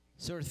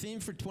So our theme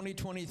for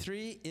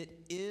 2023,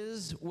 it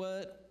is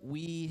what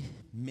we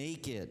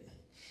make it.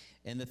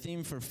 And the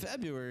theme for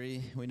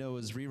February, we know,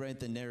 is rewrite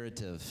the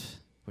narrative,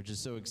 which is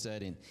so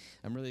exciting.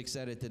 I'm really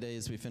excited today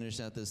as we finish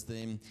out this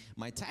theme.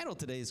 My title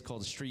today is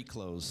called Street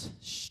Clothes.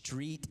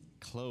 Street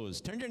Clothes.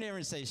 Turn to your neighbor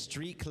and say,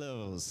 street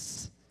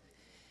clothes.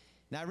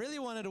 Now, I really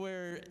wanted to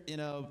wear,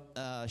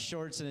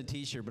 shorts and a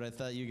t-shirt, but I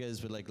thought you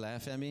guys would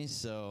laugh at me,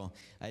 so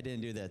I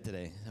didn't do that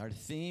today. Our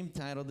theme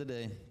title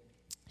today,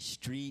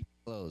 Street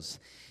Clothes.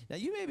 Now,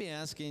 you may be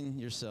asking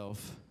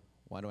yourself,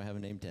 why do I have a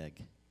name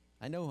tag?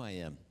 I know who I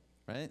am,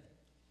 right?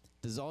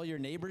 Does all your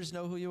neighbors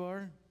know who you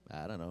are?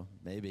 I don't know,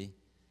 maybe.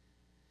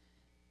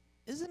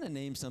 Isn't a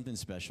name something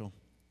special?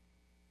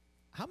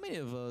 How many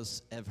of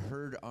us have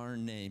heard our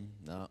name?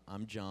 No,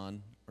 I'm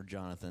John or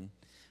Jonathan,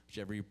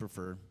 whichever you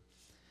prefer.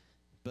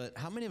 But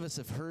how many of us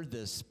have heard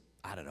this,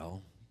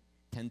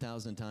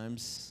 10,000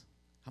 times?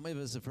 How many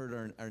of us have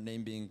heard our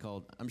name being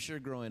called? I'm sure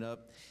growing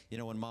up,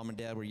 when mom and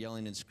dad were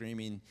yelling and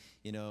screaming,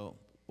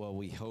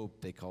 we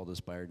hope they called us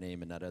by our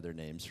name and not other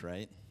names,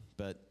 right?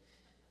 But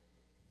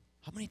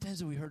how many times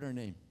have we heard our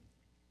name?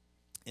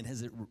 And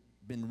has it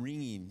been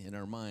ringing in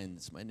our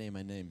minds, my name,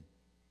 my name?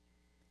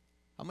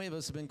 How many of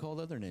us have been called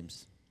other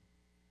names?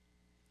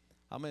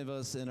 How many of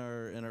us in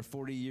our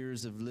 40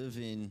 years of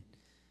living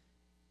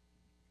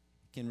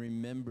can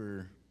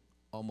remember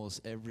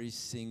almost every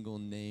single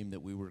name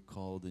that we were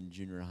called in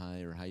junior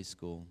high or high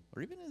school,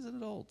 or even as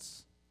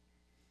adults?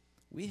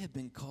 We have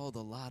been called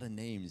a lot of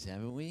names,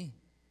 haven't we?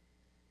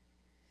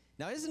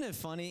 Now, isn't it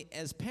funny?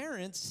 As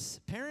parents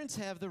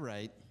have the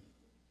right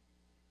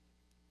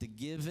to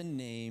give a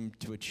name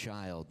to a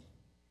child,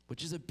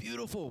 which is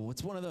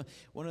it's one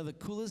of the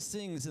coolest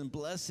things and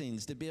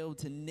blessings to be able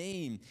to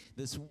name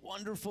this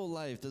wonderful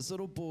life, this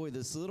little boy,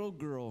 this little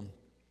girl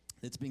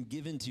that's been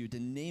given to you, to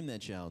name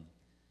that child.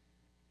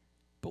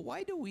 But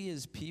why do we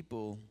as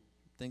people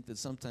think that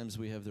sometimes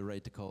we have the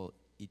right to call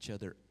each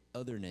other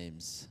other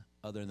names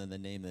other than the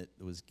name that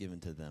was given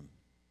to them?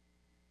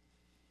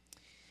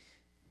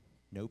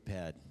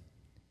 Notepad.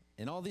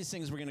 And all these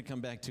things we're going to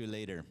come back to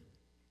later.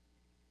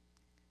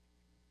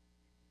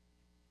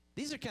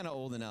 These are kind of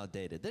old and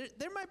outdated.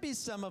 There might be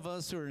some of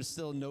us who are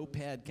still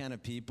notepad kind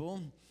of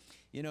people.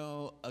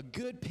 A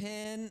good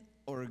pen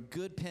or a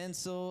good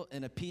pencil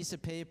and a piece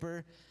of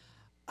paper,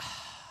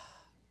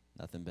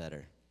 nothing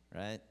better,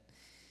 right?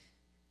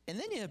 And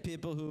then you have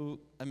people who,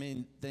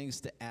 thanks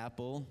to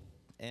Apple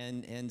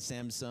and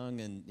Samsung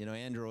and,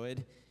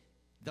 Android,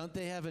 don't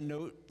they have a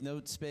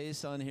note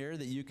space on here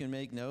that you can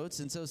make notes?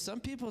 And so some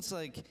people, it's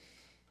like,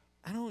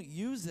 I don't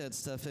use that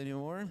stuff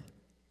anymore.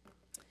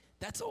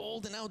 That's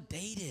old and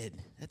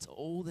outdated.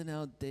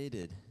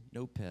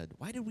 Notepad.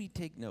 Why do we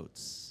take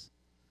notes?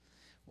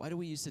 Why do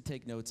we used to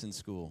take notes in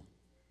school?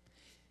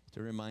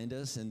 To remind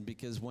us, and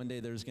because one day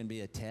there's going to be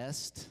a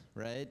test,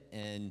 right?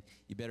 And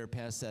you better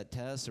pass that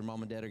test or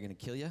mom and dad are going to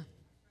kill you.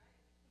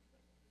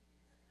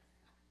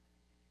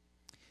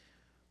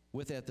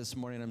 With that this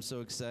morning, I'm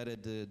so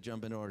excited to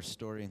jump into our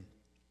story.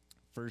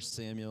 1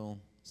 Samuel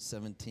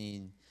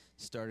 17,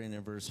 starting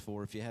in verse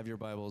 4. If you have your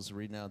Bibles,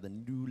 read now the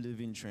New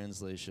Living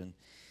Translation.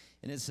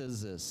 And it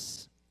says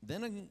this: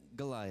 Then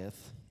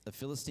Goliath, a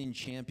Philistine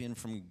champion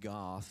from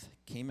Gath,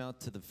 came out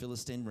to the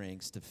Philistine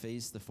ranks to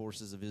face the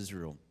forces of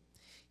Israel.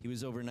 He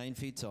was over 9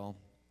 feet tall.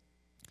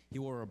 He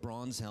wore a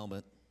bronze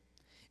helmet,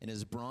 and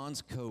his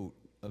bronze coat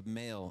of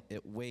mail,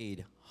 it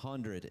weighed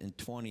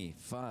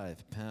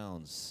 125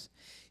 pounds.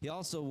 He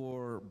also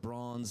wore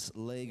bronze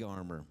leg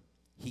armor.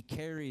 He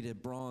carried a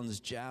bronze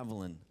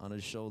javelin on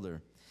his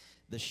shoulder.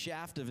 The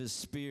shaft of his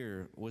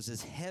spear was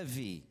as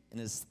heavy and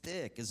as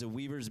thick as a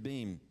weaver's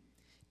beam,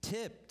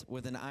 tipped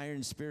with an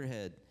iron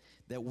spearhead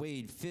that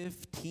weighed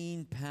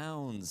 15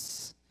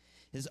 pounds.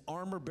 His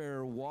armor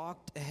bearer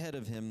walked ahead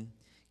of him,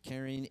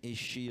 carrying a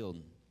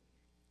shield.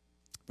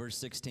 Verse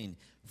 16,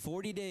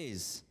 40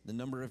 days, the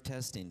number of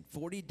testing,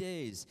 40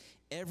 days,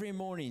 every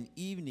morning,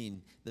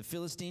 evening, the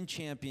Philistine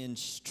champion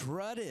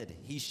strutted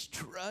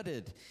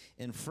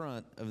in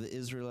front of the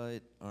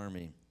Israelite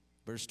army.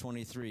 Verse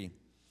 23,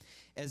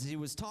 as he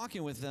was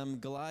talking with them,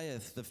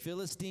 Goliath, the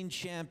Philistine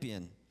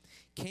champion,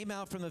 came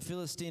out from the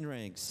Philistine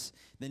ranks.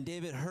 Then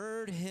David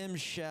heard him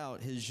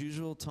shout his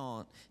usual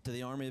taunt to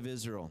the army of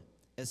Israel.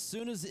 As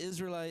soon as the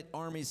Israelite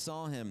army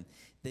saw him,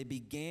 they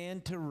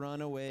began to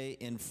run away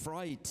in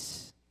fright.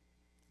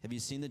 Have you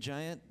seen the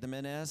giant? The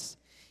men asked.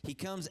 He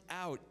comes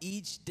out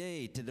each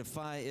day to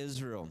defy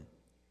Israel.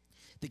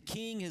 The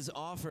king has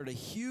offered a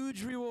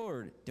huge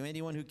reward to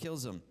anyone who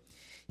kills him.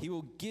 He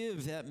will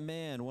give that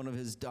man one of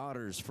his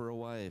daughters for a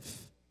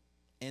wife,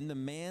 and the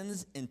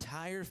man's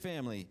entire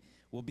family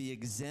will be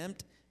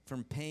exempt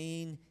from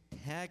paying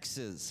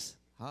taxes.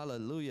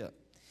 Hallelujah.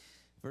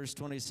 Verse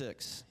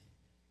 26.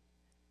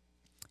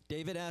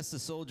 David asked the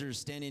soldiers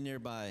standing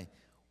nearby,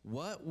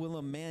 "What will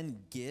a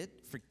man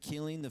get for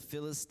killing the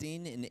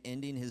Philistine and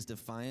ending his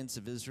defiance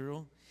of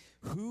Israel?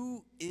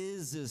 Who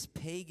is this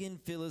pagan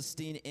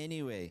Philistine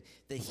anyway,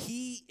 that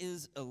he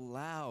is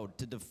allowed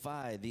to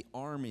defy the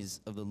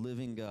armies of the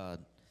living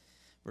God?"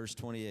 Verse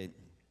 28.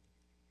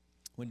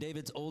 When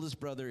David's oldest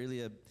brother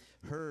Eliab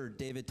heard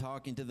David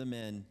talking to the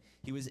men,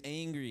 he was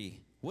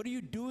angry. "What are you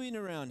doing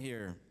around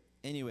here?"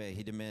 "Anyway,"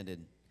 he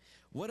demanded,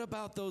 "what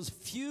about those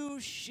few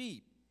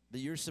sheep that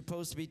you're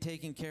supposed to be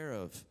taking care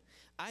of?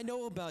 I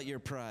know about your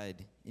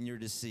pride and your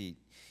deceit.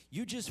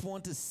 You just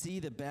want to see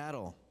the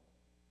battle."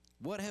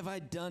 "What have I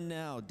done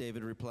now?"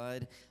 David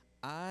replied.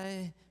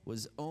 "I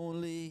was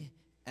only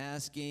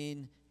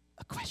asking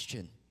a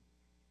question."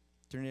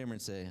 Turn to your neighbor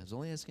and say, "I was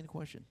only asking a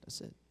question."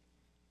 That's it.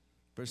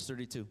 Verse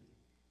 32.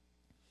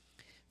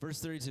 Verse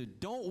 32,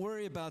 "Don't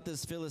worry about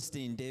this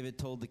Philistine," David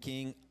told the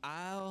king.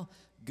 "I'll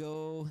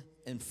go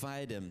and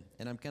fight him."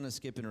 And I'm kind of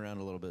skipping around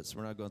a little bit, so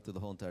we're not going through the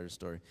whole entire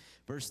story.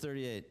 Verse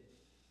 38,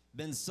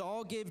 "Then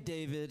Saul gave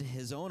David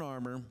his own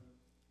armor,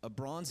 a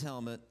bronze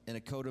helmet, and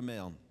a coat of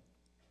mail.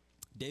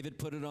 David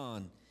put it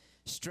on,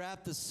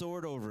 strapped the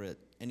sword over it,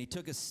 and he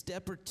took a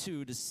step or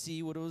two to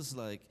see what it was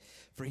like,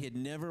 for he had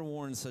never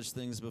worn such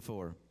things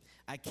before.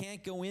 "I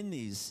can't go in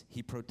these,"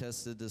 he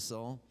protested to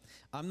Saul.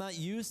 "I'm not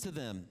used to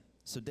them."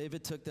 So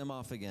David took them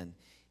off again.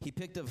 He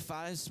picked up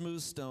 5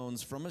 smooth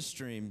stones from a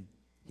stream.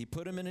 He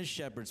put them in his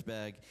shepherd's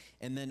bag,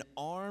 and then,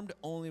 armed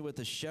only with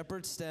a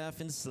shepherd's staff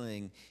and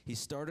sling, he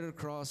started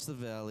across the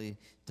valley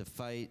to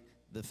fight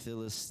the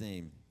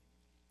Philistine.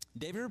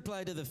 David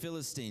replied to the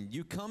Philistine,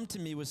 "You come to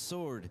me with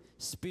sword,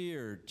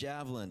 spear,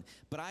 javelin,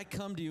 but I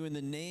come to you in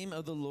the name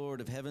of the Lord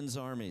of heaven's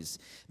armies,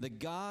 the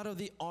God of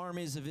the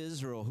armies of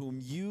Israel, whom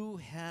you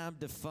have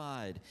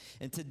defied.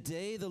 And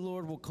today the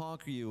Lord will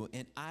conquer you,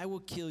 and I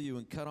will kill you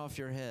and cut off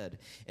your head.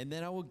 And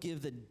then I will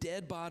give the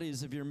dead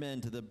bodies of your men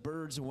to the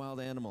birds and wild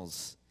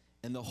animals.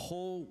 And the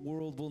whole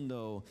world will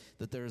know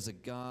that there is a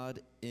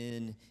God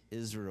in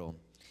Israel.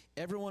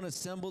 Everyone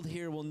assembled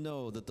here will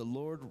know that the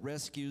Lord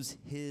rescues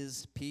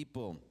his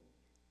people."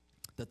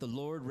 That the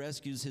Lord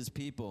rescues his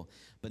people,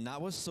 but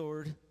not with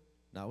sword,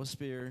 not with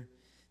spear.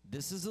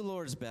 This is the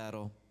Lord's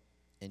battle,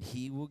 and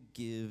he will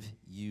give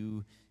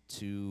you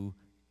to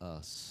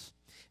us.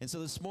 And so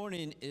this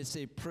morning, it's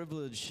a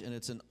privilege and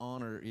it's an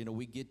honor.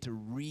 We get to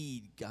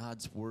read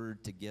God's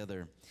word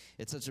together.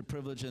 It's such a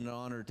privilege and an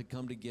honor to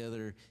come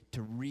together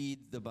to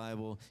read the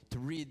Bible, to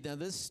read. Now,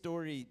 this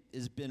story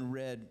has been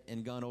read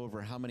and gone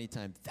over how many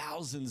times?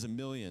 Thousands and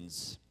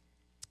millions.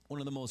 One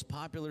of the most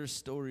popular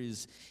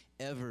stories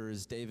ever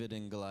is David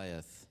and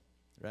Goliath,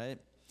 right?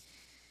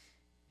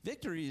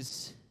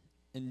 Victories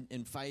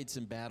in fights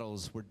and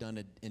battles were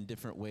done in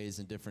different ways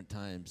and different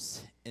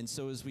times. And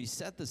so as we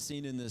set the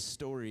scene in this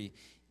story,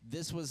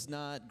 this was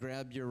not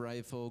grab your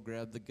rifle,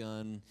 grab the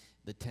gun,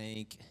 the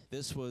tank.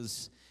 This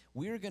was,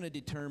 we're going to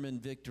determine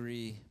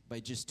victory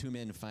by just 2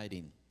 men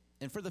fighting.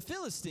 And for the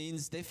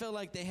Philistines, they felt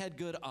like they had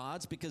good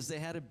odds because they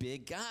had a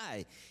big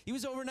guy. He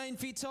was over 9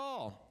 feet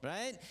tall,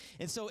 right?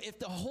 And so if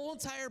the whole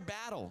entire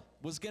battle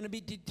was going to be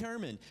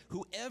determined,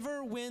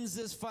 whoever wins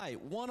this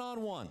fight,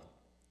 one-on-one,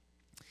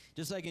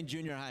 just like in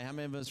junior high, how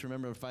many of us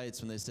remember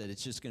fights when they said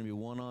it's just going to be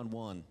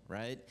one-on-one,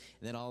 right?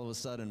 And then all of a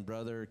sudden,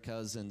 brother,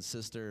 cousin,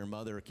 sister, or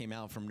mother came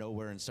out from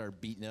nowhere and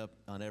started beating up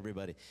on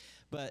everybody.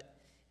 But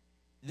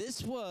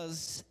this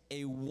was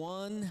a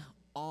one-on-one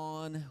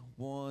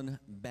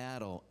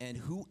battle, and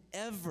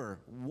whoever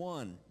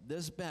won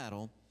this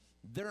battle,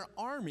 their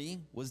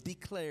army was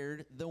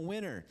declared the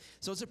winner.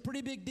 So it's a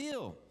pretty big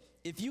deal.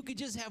 If you could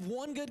just have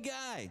one good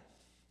guy,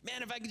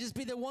 man, if I could just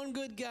be the one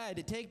good guy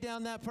to take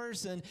down that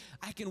person,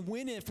 I can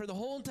win it for the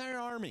whole entire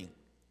army.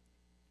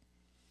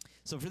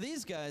 So for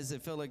these guys,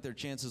 it felt like their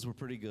chances were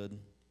pretty good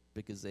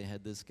because they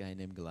had this guy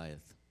named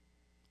Goliath.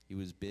 He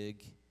was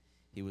big,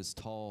 he was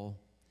tall,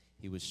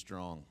 he was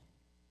strong.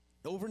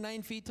 Over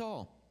 9 feet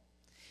tall.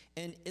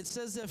 And it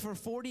says that for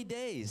 40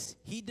 days,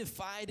 he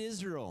defied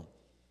Israel.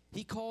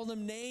 He called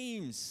them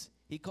names.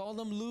 He called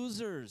them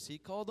losers. He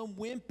called them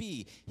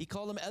wimpy. He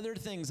called them other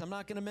things I'm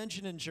not going to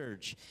mention in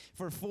church.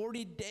 For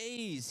 40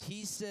 days,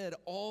 he said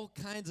all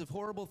kinds of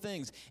horrible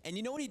things. And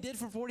you know what he did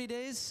for 40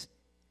 days?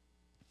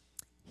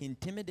 He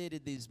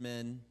intimidated these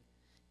men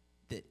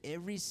that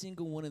every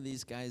single one of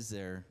these guys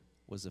there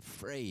was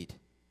afraid.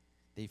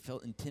 They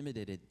felt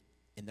intimidated,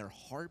 and their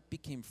heart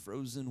became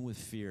frozen with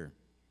fear.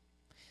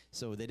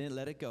 So they didn't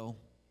let it go.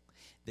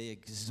 They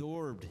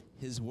absorbed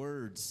his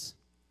words.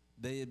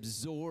 They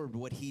absorbed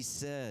what he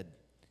said.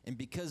 And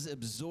because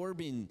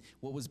absorbing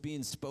what was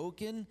being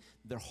spoken,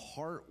 their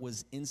heart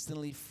was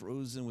instantly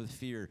frozen with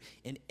fear.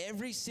 And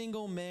every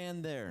single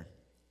man there,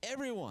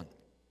 everyone,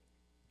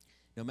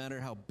 no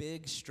matter how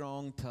big,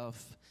 strong,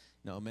 tough,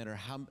 no matter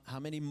how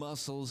many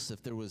muscles,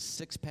 if there was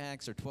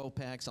 6-packs or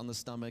 12-packs on the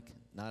stomach,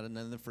 not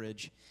in the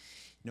fridge,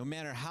 no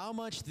matter how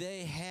much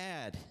they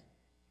had,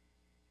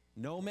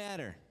 no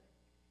matter,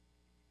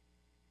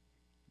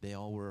 they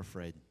all were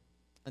afraid.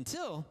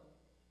 Until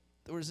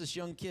there was this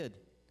young kid.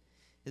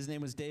 His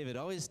name was David.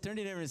 Always turn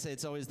to everyone and say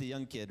it's always the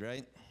young kid,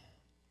 right?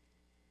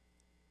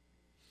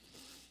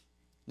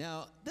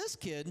 Now, this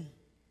kid,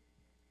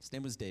 his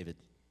name was David.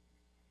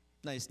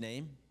 Nice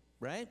name,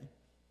 right?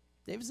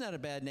 David's not a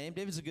bad name.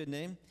 David's a good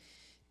name.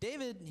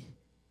 David,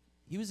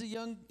 he was a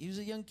young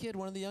kid,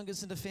 one of the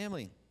youngest in the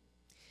family.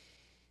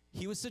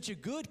 He was such a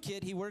good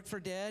kid. He worked for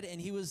dad, and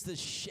he was the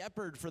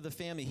shepherd for the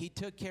family. He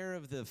took care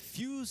of the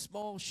few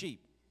small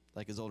sheep,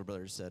 like his older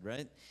brother said,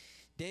 right?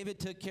 David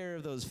took care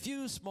of those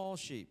few small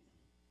sheep.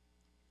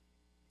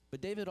 But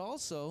David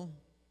also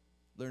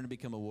learned to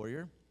become a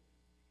warrior.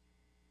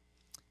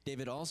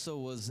 David also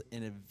was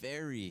a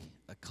very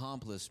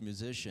accomplished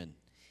musician.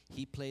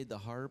 He played the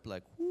harp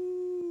like,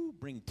 whoo,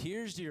 bring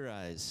tears to your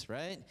eyes,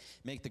 right?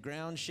 Make the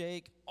ground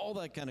shake, all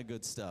that kind of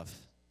good stuff.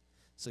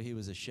 So he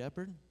was a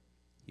shepherd.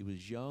 He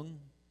was young.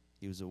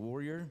 He was a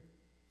warrior.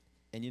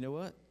 And you know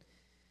what?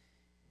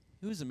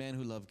 He was a man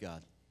who loved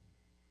God.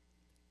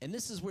 And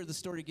this is where the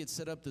story gets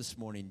set up this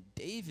morning.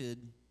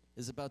 David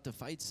is about to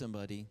fight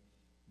somebody,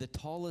 the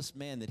tallest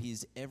man that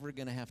he's ever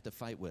going to have to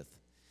fight with.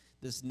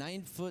 This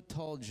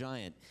 9-foot-tall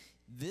giant.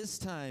 This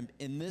time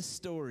in this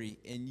story,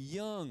 and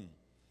young,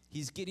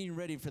 he's getting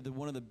ready for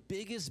one of the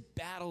biggest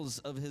battles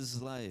of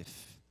his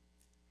life.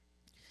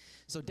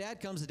 So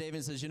dad comes to David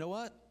and says, you know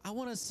what? I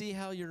want to see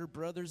how your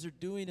brothers are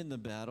doing in the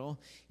battle.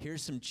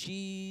 Here's some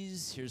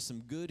cheese. Here's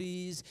some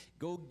goodies.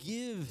 Go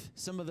give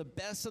some of the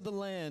best of the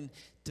land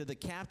to the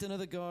captain of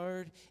the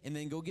guard, and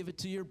then go give it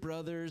to your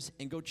brothers,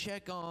 and go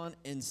check on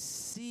and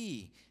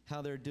see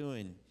how they're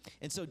doing.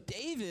 And so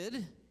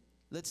David,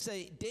 let's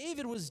say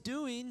David was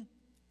doing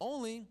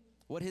only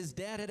what his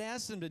dad had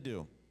asked him to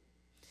do.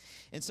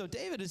 And so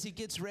David, as he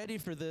gets ready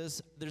for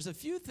this, there's a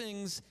few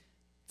things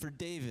for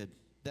David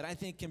that I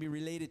think can be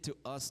related to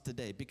us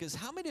today. Because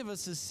how many of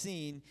us have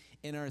seen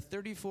in our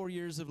 34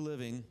 years of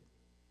living,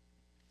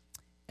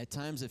 at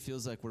times it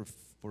feels like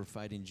we're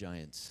fighting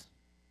giants?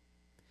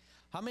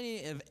 How many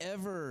have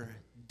ever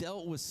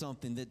dealt with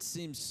something that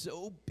seems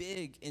so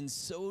big and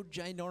so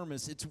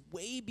ginormous? It's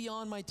way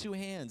beyond my two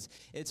hands.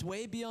 It's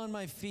way beyond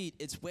my feet.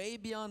 It's way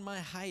beyond my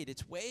height.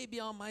 It's way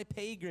beyond my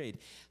pay grade.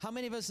 How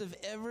many of us have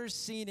ever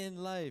seen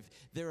in life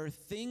there are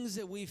things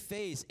that we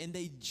face and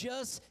they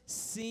just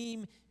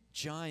seem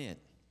giant?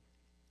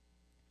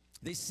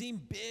 They seem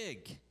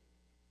big.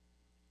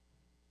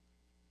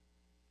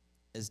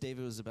 As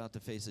David was about to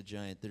face a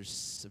giant,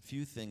 there's a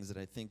few things that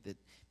I think that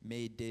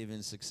made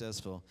David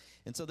successful.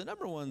 And so the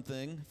number one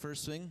thing,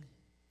 first thing,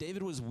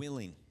 David was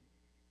willing.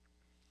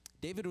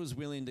 David was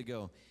willing to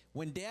go.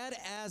 When dad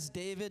asked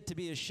David to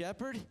be a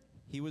shepherd,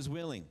 he was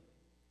willing.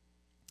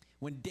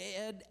 When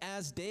dad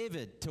asked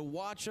David to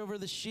watch over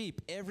the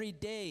sheep every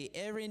day,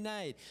 every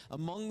night,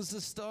 amongst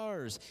the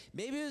stars,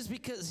 maybe it was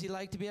because he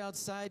liked to be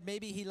outside.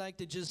 Maybe he liked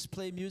to just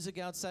play music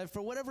outside.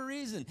 For whatever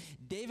reason,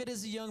 David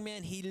as a young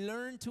man, he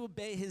learned to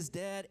obey his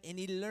dad, and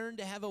he learned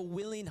to have a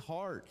willing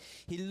heart.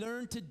 He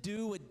learned to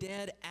do what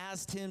dad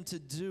asked him to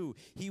do.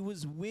 He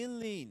was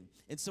willing.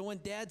 And so when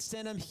dad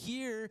sent him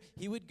here,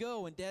 he would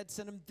go. When dad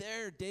sent him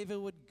there, David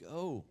would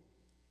go.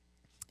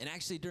 And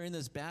actually, during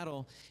this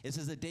battle, it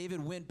says that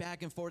David went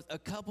back and forth a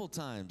couple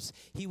times.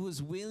 He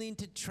was willing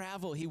to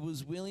travel. He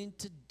was willing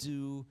to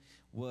do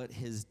what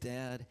his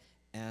dad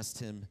asked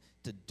him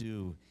to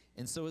do.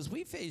 And so as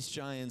we face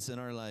giants in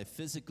our life,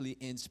 physically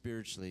and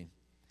spiritually,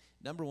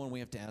 number one, we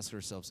have to ask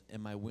ourselves,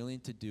 am I willing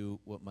to do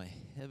what my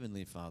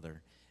Heavenly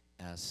Father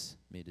asks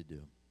me to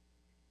do?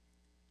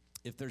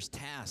 If there's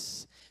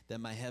tasks that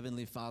my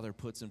Heavenly Father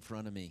puts in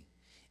front of me,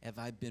 have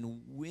I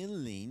been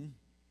willing,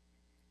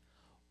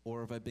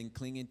 or have I been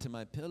clinging to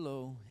my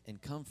pillow and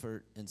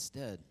comfort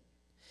instead?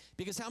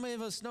 Because how many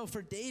of us know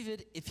for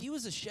David, if he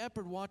was a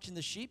shepherd watching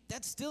the sheep,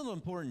 that's still an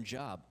important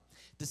job.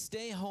 To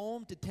stay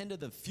home, to tend to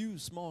the few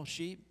small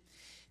sheep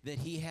that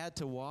he had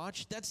to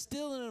watch, that's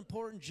still an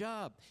important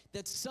job.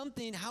 That's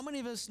something, how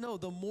many of us know,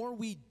 the more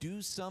we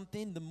do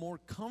something, the more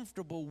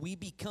comfortable we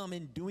become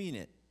in doing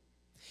it.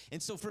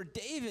 And so for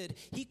David,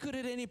 he could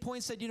at any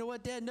point said, you know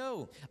what, Dad,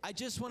 no, I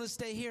just want to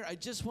stay here. I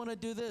just want to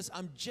do this.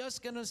 I'm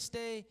just going to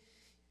stay.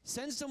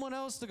 Send someone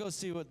else to go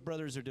see what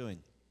brothers are doing.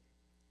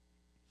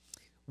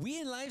 We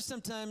in life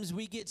sometimes,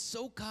 we get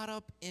so caught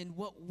up in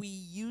what we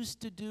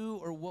used to do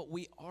or what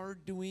we are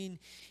doing,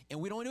 and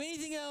we don't do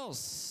anything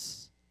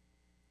else.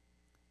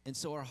 And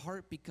so our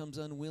heart becomes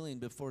unwilling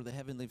before the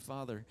Heavenly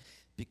Father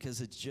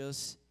because it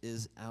just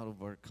is out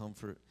of our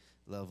comfort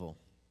level.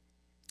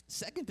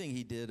 Second thing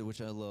he did, which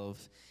I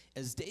love,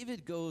 as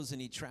David goes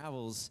and he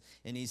travels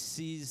and he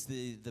sees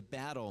the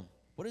battle,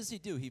 what does he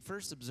do? He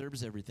first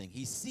observes everything.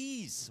 He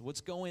sees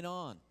what's going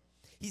on.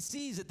 He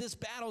sees that this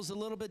battle's a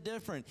little bit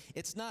different.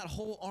 It's not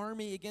whole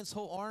army against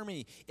whole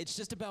army. It's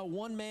just about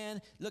one man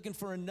looking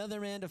for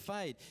another man to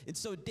fight. And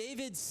so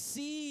David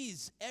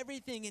sees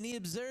everything and he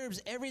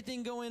observes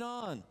everything going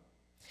on.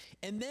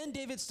 And then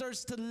David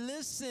starts to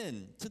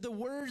listen to the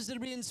words that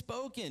are being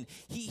spoken.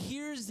 He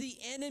hears the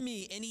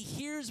enemy and he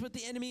hears what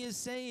the enemy is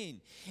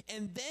saying.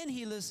 And then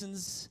he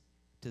listens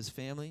to his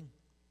family,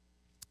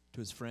 to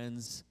his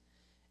friends,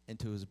 and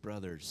to his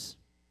brothers.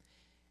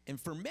 And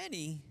for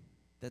many,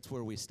 that's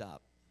where we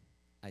stop.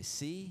 I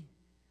see,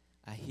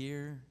 I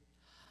hear,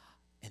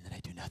 and then I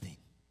do nothing.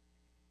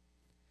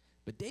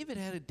 But David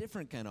had a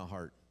different kind of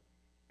heart.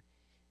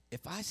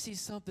 If I see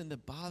something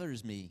that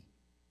bothers me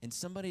and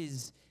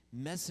somebody's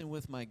messing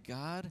with my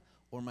God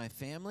or my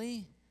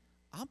family,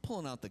 I'm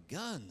pulling out the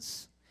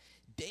guns.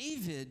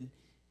 David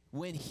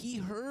when he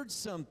heard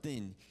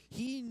something,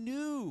 he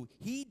knew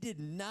he did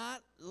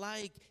not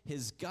like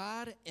his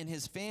God and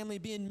his family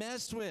being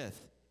messed with.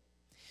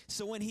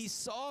 So when he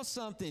saw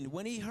something,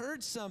 when he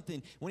heard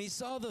something, when he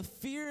saw the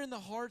fear in the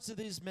hearts of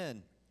these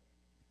men,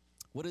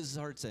 what does his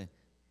heart say?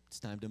 It's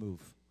time to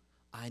move.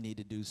 I need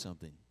to do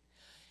something.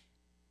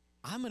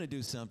 I'm going to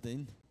do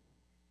something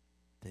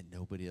that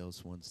nobody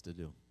else wants to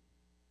do.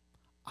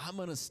 I'm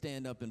going to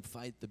stand up and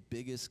fight the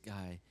biggest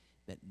guy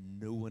that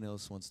no one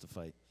else wants to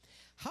fight.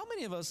 How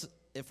many of us,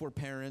 if we're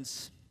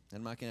parents, and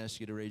I'm not going to ask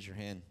you to raise your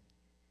hand,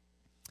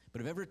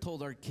 but have ever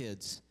told our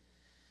kids,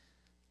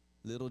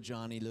 little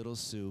Johnny, little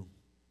Sue,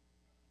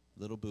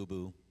 little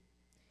boo-boo,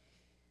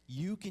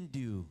 you can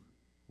do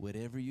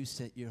whatever you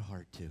set your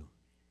heart to?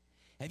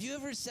 Have you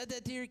ever said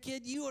that to your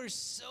kid? You are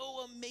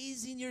so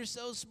amazing. You're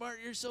so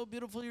smart. You're so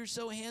beautiful. You're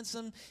so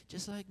handsome,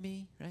 just like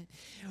me, right?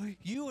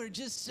 You are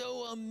just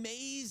so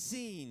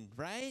amazing,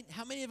 right?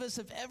 How many of us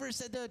have ever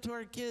said that to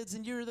our kids?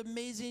 And you're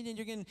amazing,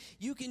 and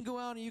you can go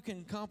out and you can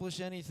accomplish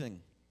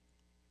anything.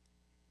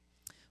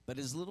 But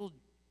as little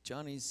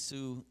Johnny,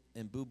 Sue,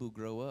 and Boo Boo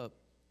grow up,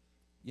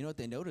 you know what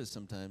they notice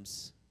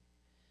sometimes?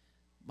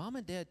 Mom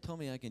and Dad told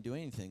me I can do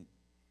anything,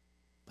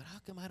 but how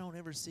come I don't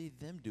ever see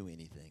them do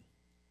anything?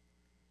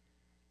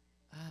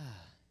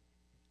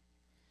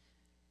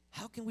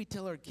 How can we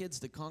tell our kids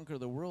to conquer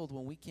the world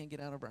when we can't get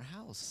out of our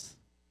house?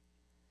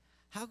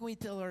 How can we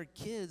tell our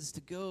kids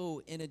to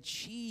go and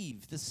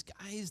achieve? The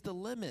sky's the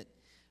limit,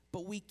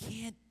 but we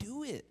can't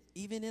do it,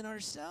 even in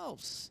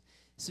ourselves.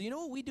 So you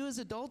know what we do as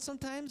adults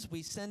sometimes?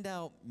 We send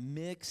out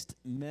mixed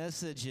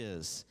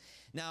messages.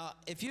 Now,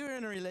 if you're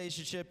in a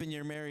relationship and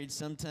you're married,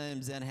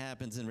 sometimes that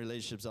happens in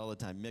relationships all the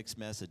time. Mixed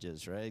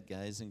messages, right?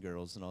 Guys and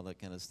girls and all that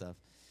kind of stuff.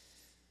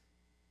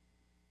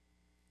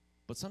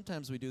 But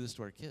sometimes we do this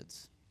to our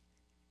kids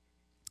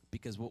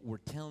because what we're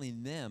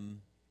telling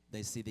them,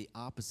 they see the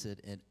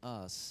opposite in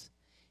us.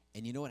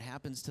 And you know what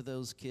happens to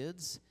those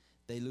kids?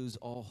 They lose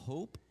all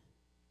hope,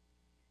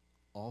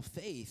 all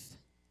faith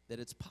that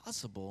it's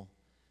possible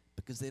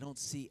because they don't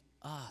see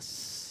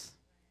us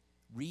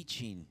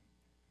reaching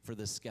for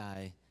the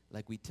sky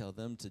like we tell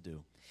them to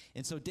do.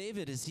 And so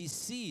David, as he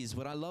sees,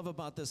 what I love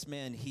about this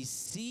man, he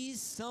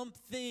sees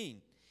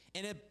something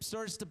and it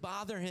starts to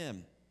bother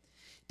him.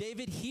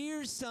 David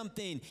hears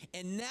something,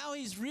 and now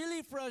he's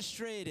really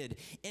frustrated.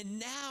 And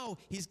now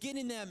he's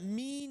getting that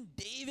mean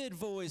David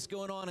voice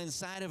going on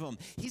inside of him.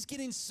 He's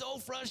getting so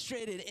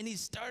frustrated, and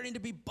he's starting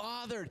to be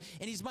bothered.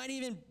 And he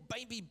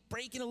might be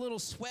breaking a little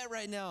sweat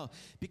right now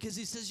because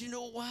he says, you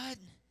know what?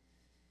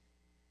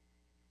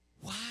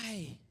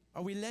 Why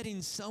are we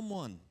letting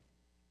someone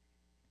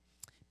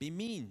be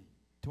mean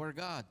to our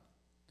God?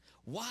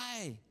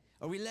 Why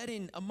are we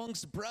letting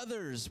amongst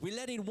brothers, we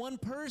letting one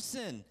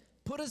person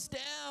put us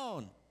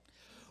down?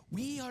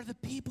 We are the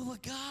people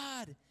of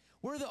God.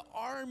 We're the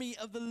army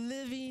of the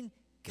living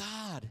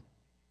God.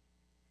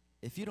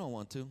 If you don't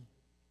want to,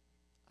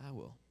 I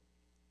will.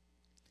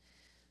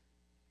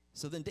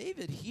 So then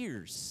David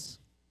hears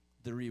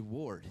the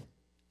reward,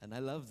 and I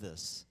love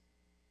this.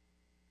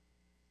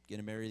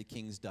 Gonna marry the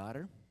king's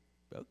daughter?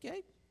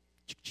 Okay.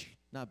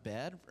 Not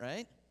bad,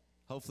 right?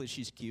 Hopefully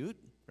she's cute,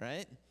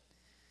 right?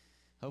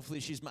 Hopefully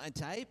she's my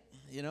type,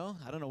 you know?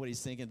 I don't know what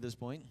he's thinking at this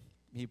point.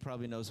 He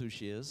probably knows who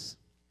she is.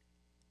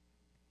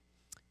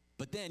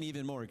 But then,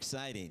 even more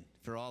exciting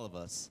for all of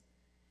us,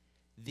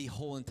 the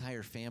whole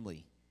entire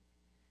family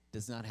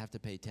does not have to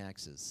pay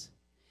taxes.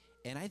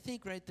 And I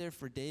think right there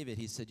for David,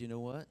 he said, you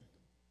know what?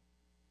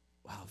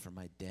 Wow, for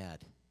my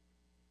dad,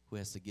 who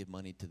has to give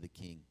money to the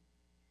king.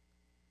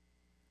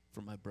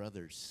 For my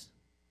brothers,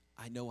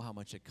 I know how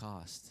much it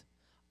costs.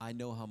 I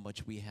know how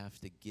much we have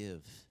to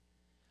give.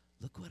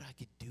 Look what I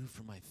could do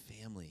for my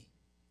family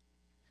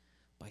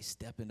by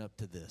stepping up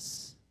to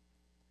this.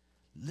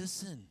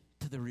 Listen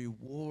to the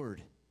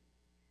reward.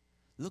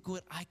 Look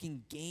what I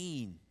can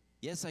gain.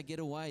 Yes, I get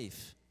a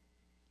wife.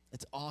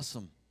 It's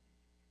awesome.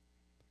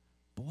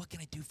 But what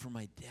can I do for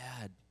my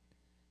dad?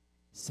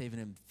 Saving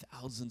him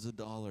thousands of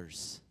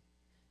dollars.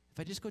 If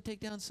I just go take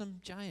down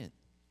some giant.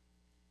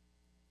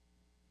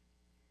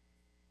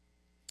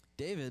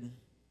 David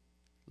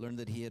learned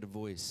that he had a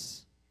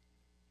voice.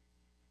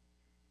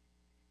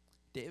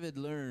 David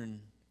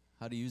learned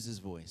how to use his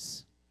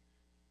voice.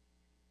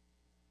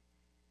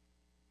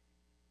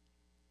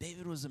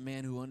 David was a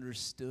man who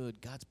understood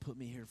God's put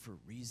me here for a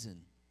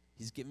reason.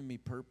 He's given me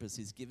purpose.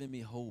 He's given me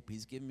hope.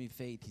 He's given me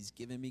faith. He's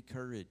given me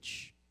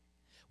courage.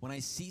 When I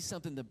see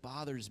something that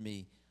bothers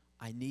me,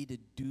 I need to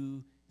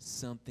do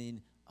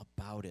something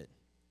about it.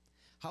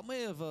 How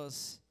many of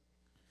us,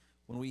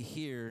 when we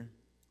hear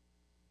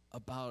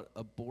about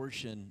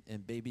abortion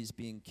and babies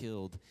being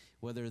killed,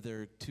 whether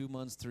they're 2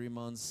 months, 3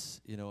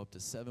 months, up to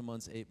 7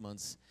 months, 8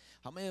 months.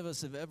 How many of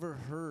us have ever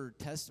heard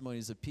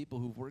testimonies of people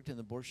who've worked in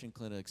abortion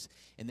clinics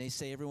and they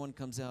say everyone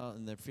comes out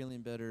and they're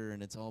feeling better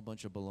and it's all a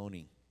bunch of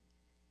baloney?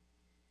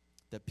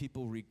 That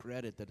people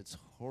regret it, that it's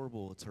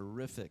horrible, it's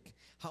horrific.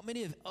 How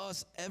many of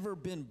us ever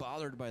been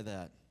bothered by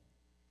that?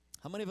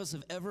 How many of us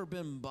have ever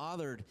been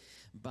bothered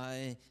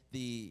by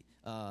the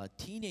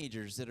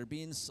teenagers that are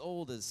being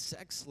sold as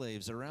sex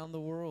slaves around the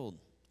world?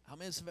 How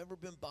many of us have ever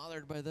been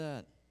bothered by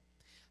that?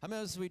 How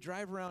many of us, we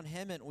drive around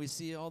Hemet and we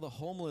see all the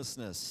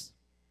homelessness?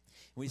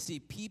 We see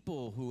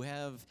people who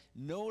have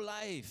no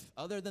life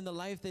other than the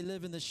life they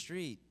live in the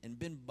street and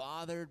been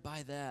bothered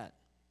by that.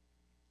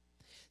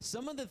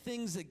 Some of the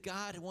things that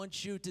God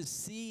wants you to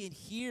see and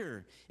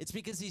hear, it's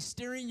because he's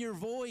stirring your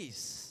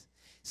voice.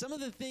 Some of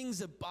the things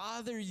that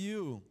bother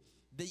you,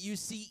 that you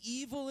see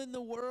evil in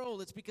the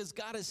world, it's because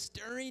God is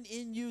stirring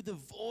in you the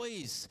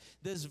voice,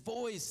 this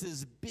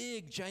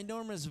big,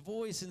 ginormous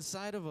voice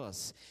inside of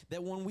us,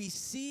 that when we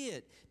see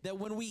it, that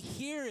when we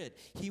hear it,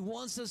 he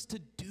wants us to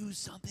do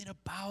something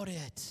about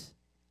it.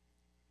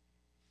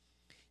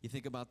 You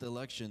think about the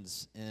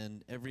elections,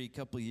 and every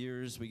couple of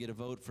years we get a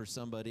vote for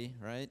somebody,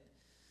 right?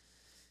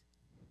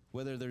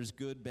 Whether there's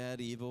good, bad,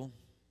 evil,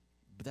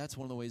 but that's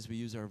one of the ways we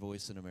use our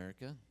voice in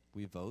America.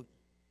 We vote,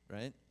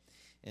 right?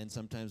 And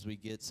sometimes we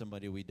get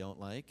somebody we don't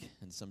like,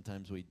 and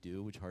sometimes we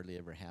do, which hardly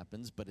ever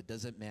happens, but it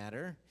doesn't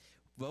matter.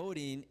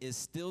 Voting is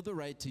still the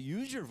right to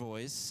use your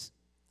voice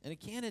in a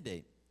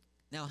candidate.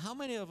 Now, how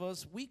many of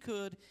us, we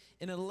could,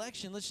 in an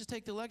election, let's just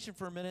take the election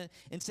for a minute,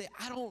 and say,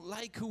 I don't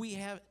like who we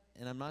have,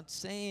 and I'm not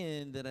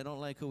saying that I don't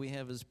like who we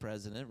have as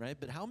president, right?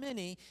 But how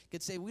many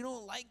could say, we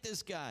don't like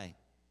this guy?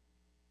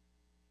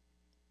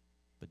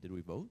 But did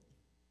we vote?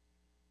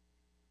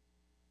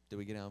 Did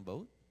we get out and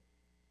vote?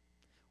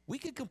 We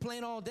could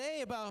complain all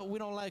day about we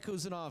don't like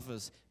who's in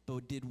office,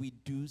 but did we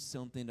do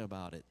something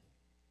about it?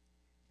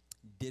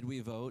 Did we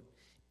vote?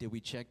 Did we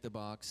check the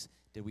box?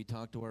 Did we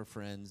talk to our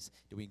friends?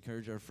 Did we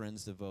encourage our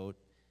friends to vote?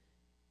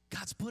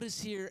 God's put us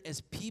here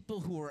as people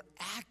who are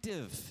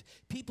active,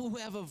 people who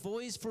have a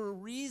voice for a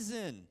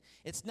reason.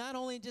 It's not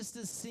only just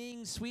to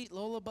sing sweet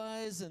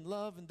lullabies and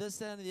love and this,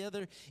 that, and the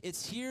other.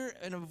 It's here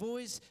in a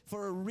voice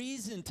for a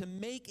reason, to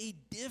make a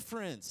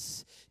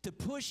difference, to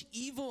push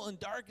evil and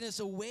darkness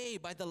away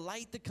by the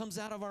light that comes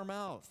out of our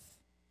mouth.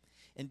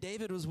 And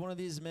David was one of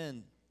these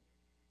men.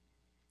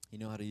 He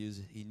knew how to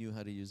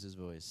use his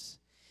voice.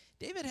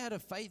 David had to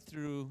fight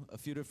through a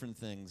few different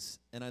things,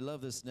 and I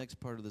love this next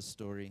part of the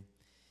story.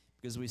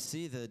 Because we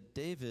see that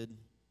David,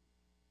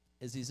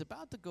 as he's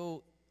about to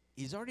go,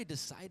 he's already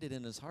decided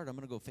in his heart, I'm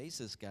going to go face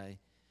this guy.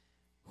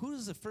 Who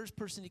is the first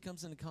person he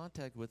comes into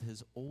contact with?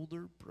 His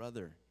older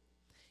brother.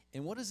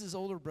 And what does his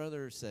older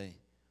brother say?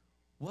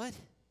 What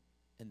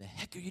in the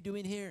heck are you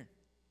doing here?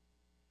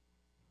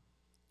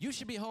 You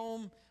should be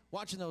home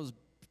watching those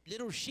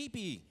little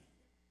sheepy.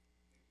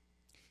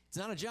 It's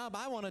not a job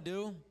I want to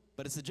do,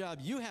 but it's a job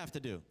you have to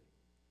do.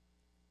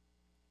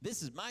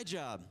 This is my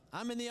job.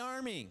 I'm in the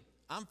army.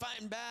 I'm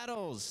fighting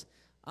battles.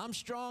 I'm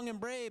strong and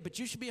brave, but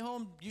you should be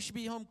home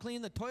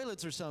cleaning the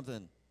toilets or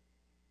something.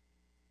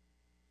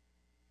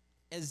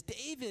 As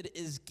David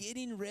is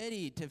getting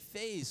ready to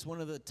face one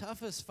of the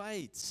toughest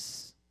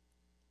fights,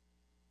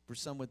 for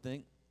some would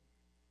think,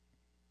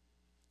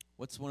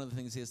 what's one of the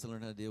things he has to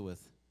learn how to deal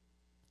with?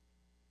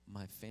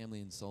 My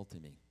family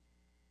insulting me.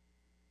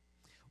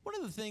 One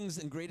of the things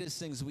and greatest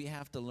things we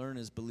have to learn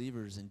as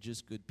believers and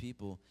just good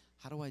people,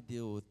 how do I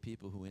deal with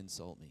people who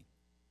insult me?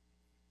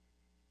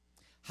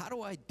 How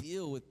do I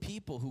deal with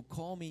people who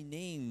call me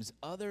names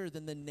other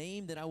than the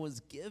name that I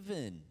was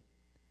given?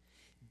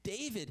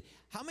 David,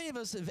 how many of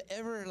us have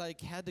ever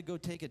had to go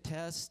take a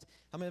test?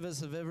 How many of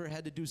us have ever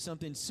had to do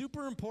something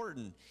super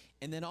important,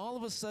 and then all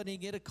of a sudden you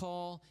get a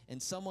call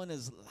and someone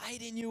is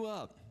lighting you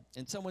up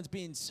and someone's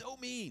being so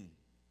mean?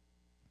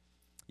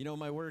 You know,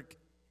 my work,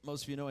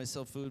 most of you know I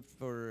sell food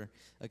for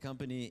a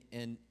company,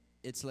 and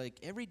it's like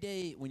every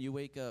day when you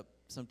wake up,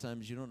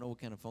 sometimes you don't know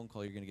what kind of phone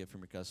call you're going to get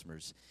from your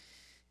customers.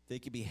 They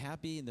could be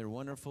happy and they're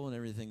wonderful and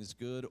everything's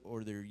good,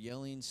 or they're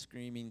yelling,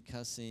 screaming,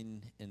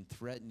 cussing, and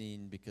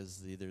threatening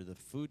because either the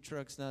food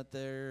truck's not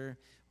there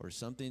or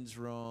something's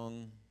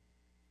wrong.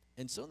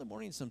 And so in the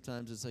morning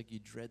sometimes it's like you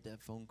dread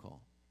that phone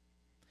call.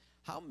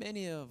 How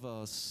many of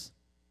us,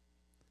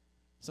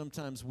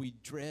 sometimes we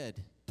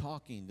dread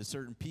talking to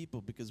certain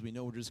people because we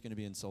know we're just going to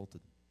be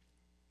insulted?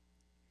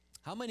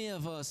 How many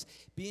of us,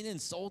 being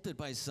insulted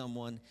by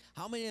someone,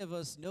 how many of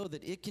us know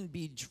that it can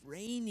be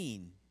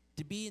draining?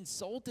 To be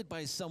insulted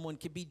by someone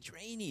can be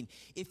draining.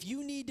 If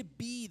you need to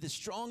be the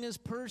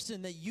strongest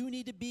person that you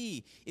need to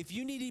be, if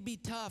you need to be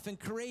tough and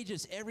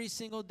courageous every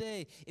single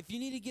day, if you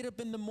need to get up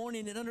in the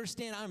morning and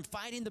understand I'm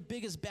fighting the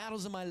biggest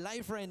battles in my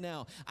life right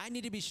now, I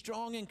need to be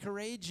strong and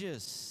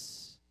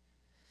courageous,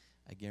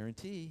 I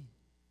guarantee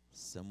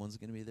someone's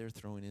going to be there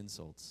throwing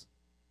insults.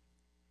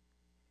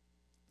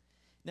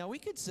 Now we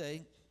could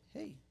say,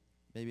 hey,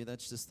 maybe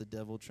that's just the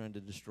devil trying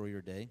to destroy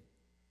your day.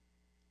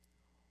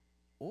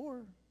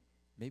 Or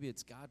maybe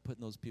it's God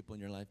putting those people in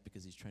your life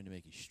because he's trying to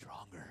make you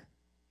stronger.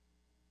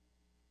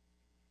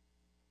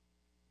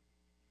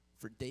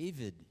 For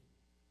David,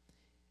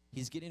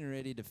 he's getting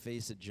ready to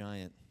face a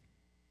giant.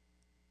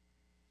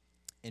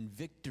 And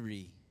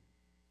victory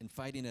in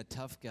fighting a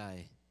tough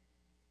guy,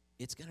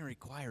 it's going to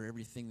require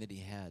everything that he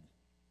had.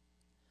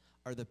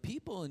 Are the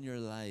people in your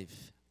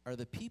life, are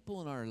the people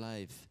in our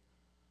life,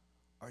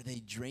 Are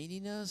they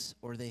draining us,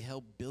 or they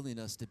help building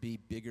us to be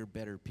bigger,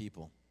 better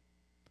people?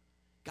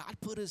 God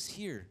put us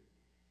here.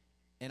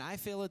 And I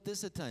fail at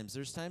this at times.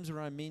 There's times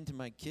where I'm mean to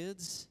my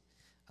kids.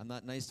 I'm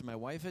not nice to my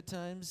wife at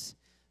times.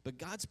 But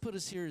God's put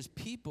us here as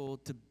people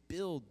to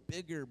build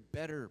bigger,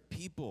 better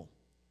people.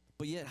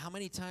 But yet, how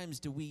many times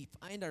do we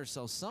find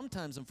ourselves,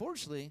 sometimes,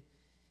 unfortunately,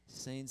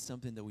 saying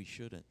something that we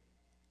shouldn't?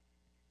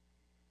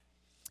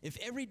 If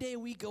every day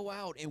we go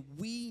out and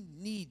we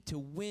need to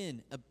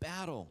win a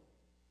battle,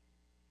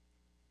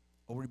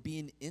 are we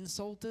being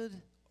insulted,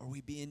 or are we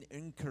being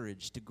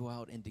encouraged to go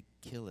out and to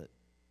kill it?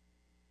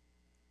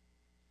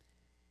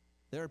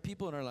 There are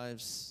people in our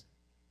lives,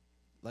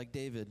 like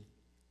David,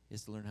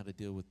 is to learn how to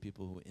deal with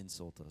people who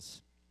insult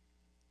us.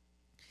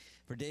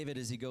 For David,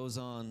 as he goes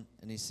on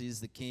and he sees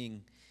the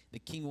king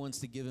wants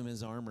to give him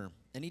his armor.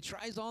 And he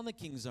tries on the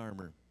king's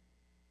armor.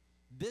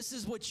 This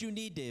is what you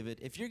need, David.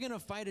 If you're going to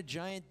fight a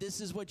giant,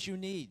 this is what you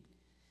need.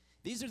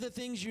 These are the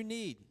things you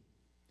need.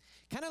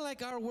 Kind of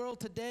like our world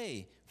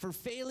today, for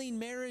failing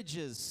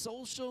marriages,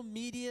 social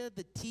media,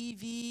 the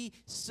TV,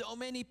 so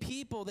many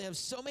people, they have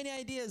so many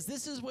ideas.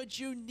 This is what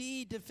you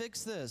need to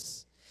fix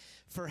this.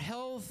 For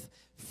health,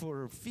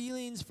 for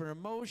feelings, for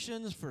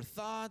emotions, for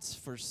thoughts,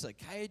 for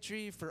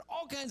psychiatry, for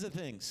all kinds of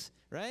things,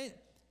 right?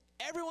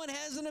 Everyone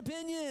has an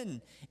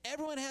opinion.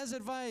 Everyone has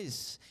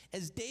advice.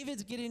 As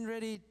David's getting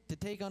ready to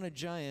take on a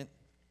giant,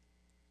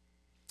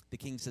 the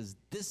king says,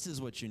 this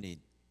is what you need.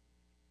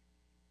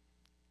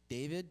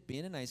 David,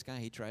 being a nice guy,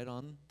 he tried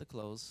on the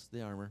clothes,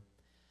 the armor.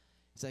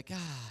 He's like,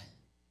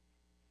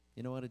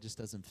 you know what? It just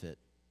doesn't fit.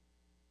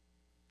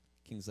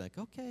 King's like,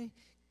 okay,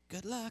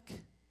 good luck.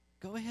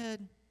 Go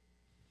ahead.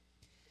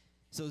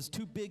 So there's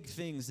two big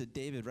things that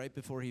David, right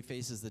before he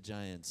faces the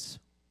giants.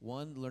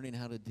 One, learning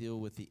how to deal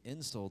with the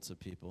insults of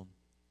people.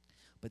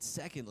 But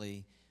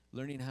secondly,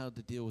 learning how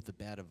to deal with the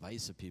bad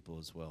advice of people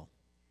as well.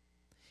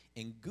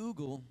 And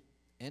Google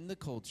and the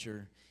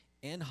culture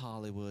and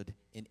Hollywood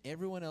and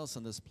everyone else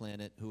on this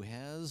planet who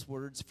has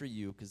words for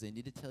you, because they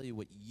need to tell you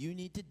what you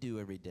need to do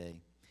every day,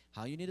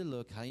 how you need to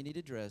look, how you need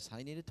to dress, how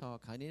you need to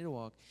talk, how you need to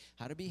walk,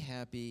 how to be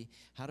happy,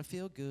 how to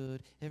feel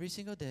good every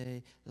single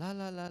day, la,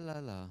 la, la, la,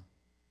 la.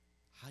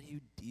 How do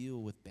you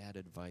deal with bad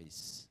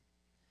advice?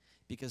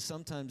 Because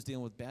sometimes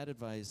dealing with bad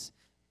advice,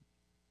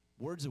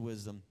 words of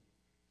wisdom,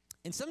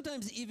 and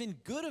sometimes even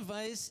good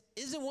advice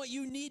isn't what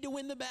you need to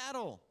win the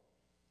battle.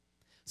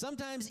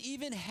 Sometimes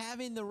even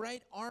having the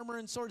right armor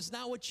and sword is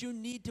not what you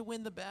need to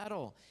win the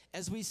battle,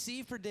 as we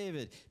see for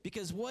David.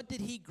 Because what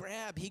did he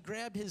grab? He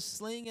grabbed his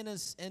sling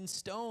and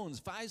stones,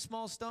 5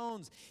 small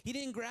stones. He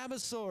didn't grab a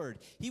sword.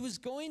 He was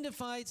going to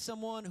fight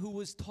someone who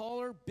was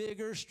taller,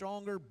 bigger,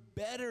 stronger,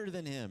 better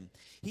than him.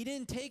 He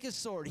didn't take a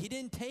sword. He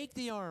didn't take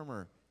the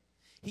armor.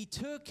 He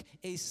took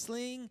a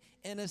sling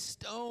and a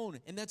stone,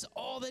 and that's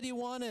all that he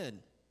wanted.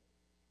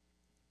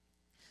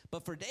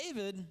 But for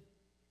David,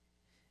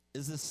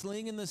 is the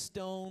sling and the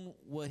stone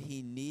what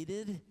he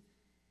needed?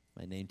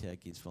 My name tag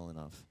keeps falling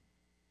off.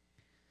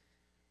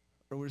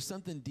 Or was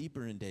something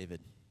deeper in David?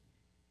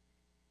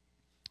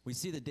 We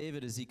see that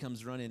David, as he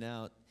comes running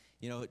out,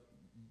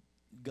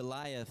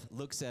 Goliath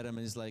looks at him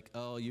and he's like,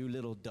 oh, you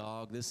little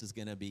dog, this is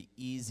going to be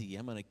easy.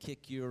 I'm going to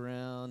kick you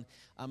around.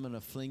 I'm going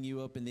to fling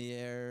you up in the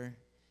air.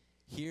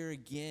 Here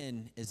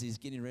again, as he's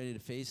getting ready to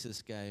face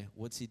this guy,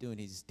 what's he doing?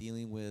 He's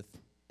dealing with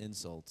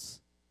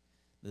insults.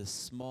 This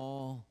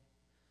small,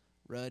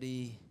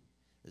 ruddy,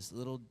 this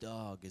little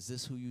dog, is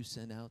this who you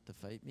sent out to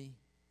fight me?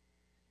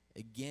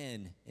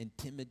 Again,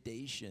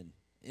 intimidation,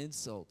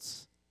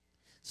 insults.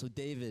 So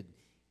David,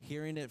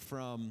 hearing it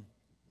from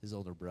his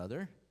older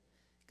brother,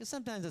 because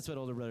sometimes that's what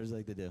older brothers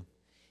like to do.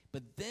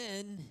 But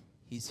then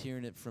he's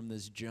hearing it from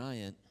this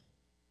giant,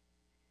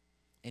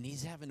 and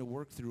he's having to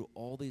work through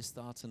all these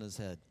thoughts in his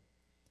head.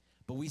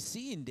 But we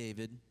see in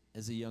David,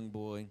 as a young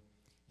boy,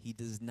 he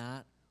does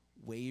not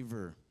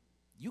waver.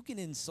 You can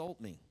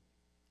insult me.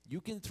 You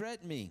can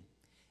threaten me.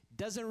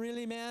 Doesn't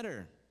really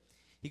matter.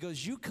 He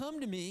goes, you come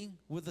to me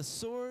with a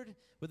sword,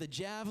 with a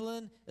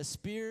javelin, a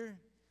spear.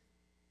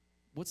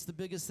 What's the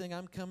biggest thing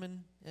I'm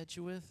coming at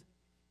you with?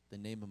 The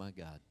name of my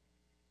God.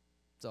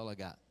 That's all I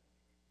got.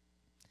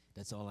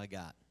 That's all I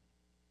got.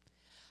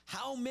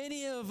 How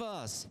many of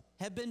us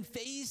have been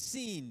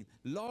facing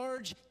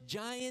large,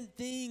 giant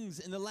things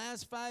in the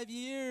last 5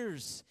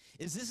 years?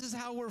 This is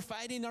how we're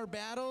fighting our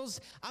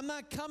battles? I'm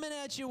not coming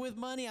at you with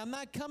money. I'm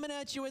not coming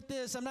at you with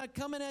this. I'm not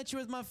coming at you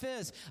with my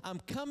fist. I'm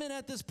coming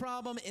at this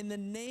problem in the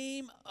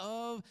name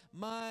of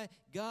my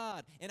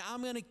God. And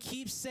I'm going to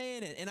keep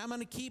saying it, and I'm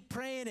going to keep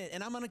praying it,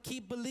 and I'm going to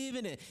keep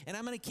believing it, and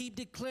I'm going to keep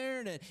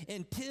declaring it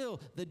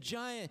until the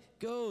giant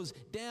goes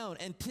down,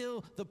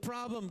 until the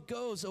problem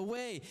goes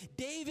away.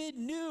 David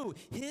knew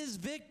his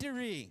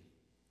victory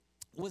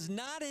was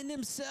not in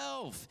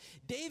himself.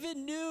 David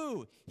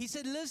knew. He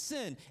said,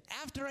 listen,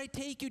 after I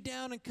take you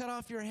down and cut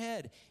off your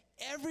head,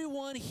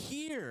 everyone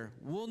here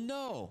will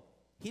know.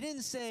 He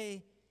didn't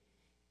say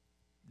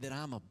that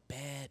I'm a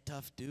bad,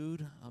 tough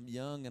dude. I'm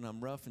young and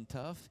I'm rough and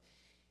tough.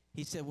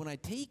 He said, when I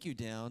take you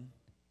down,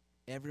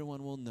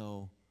 everyone will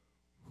know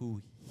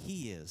who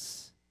he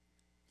is.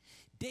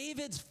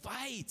 David's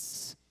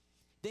fights,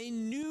 he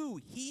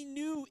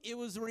knew it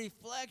was a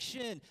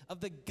reflection of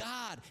the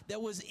God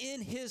that was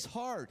in his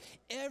heart.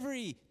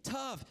 Every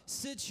tough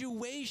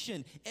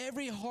situation,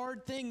 every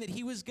hard thing that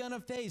he was going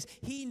to face,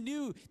 he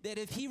knew that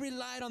if he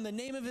relied on the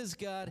name of his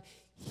God,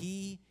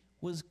 he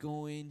was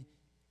going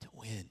to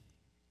win.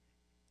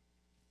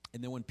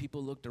 And then when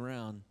people looked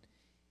around,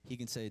 he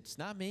can say, it's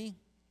not me.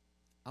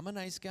 I'm a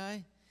nice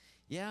guy.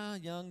 Yeah,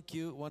 young,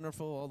 cute,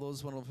 wonderful, all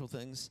those wonderful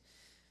things.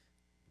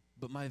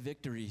 But my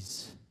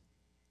victories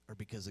are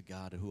because of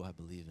God, who I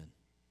believe in.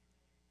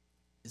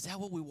 Is that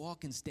what we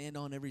walk and stand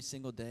on every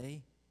single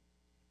day?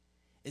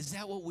 Is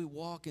that what we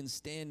walk and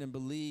stand and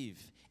believe?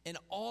 And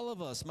all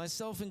of us,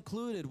 myself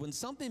included, when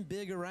something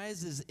big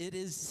arises, it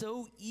is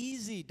so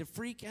easy to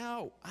freak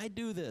out. I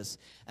do this,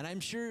 and I'm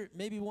sure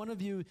maybe one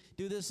of you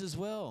do this as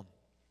well.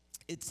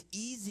 It's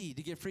easy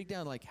to get freaked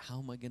out, like, how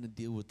am I going to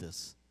deal with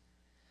this?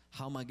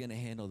 How am I going to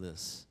handle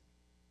this?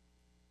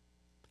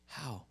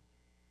 How?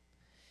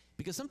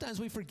 Because sometimes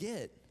we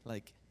forget,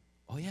 like,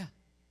 oh yeah,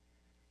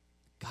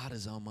 God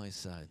is on my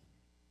side.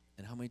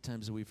 And how many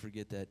times do we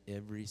forget that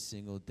every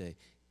single day?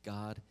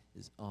 God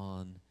is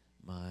on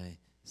my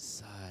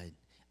side.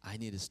 I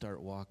need to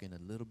start walking a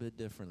little bit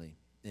differently.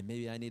 And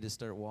maybe I need to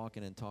start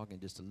walking and talking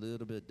just a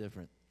little bit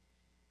different.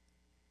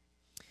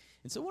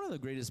 And so one of the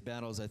greatest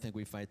battles I think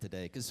we fight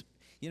today, because,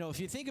 if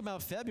you think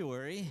about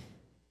February,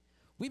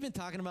 we've been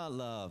talking about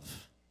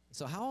love.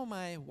 So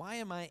why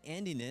am I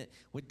ending it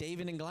with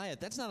David and Goliath?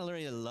 That's not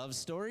really a love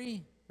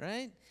story,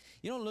 right?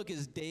 You don't look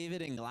at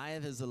David and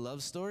Goliath as a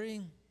love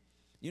story.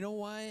 You know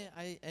why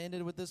I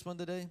ended with this one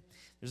today?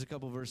 There's a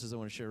couple verses I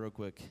want to share real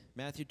quick.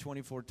 Matthew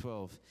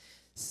 24:12.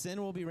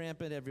 Sin will be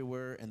rampant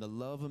everywhere, and the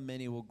love of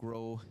many will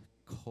grow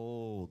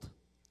cold.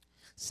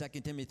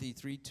 2 Timothy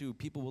 3:2.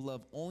 People will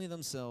love only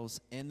themselves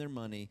and their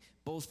money,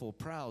 boastful,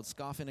 proud,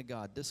 scoffing at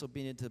God,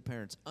 disobedient to the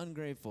parents,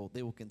 ungrateful.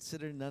 They will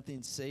consider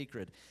nothing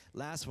sacred.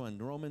 Last one,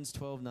 Romans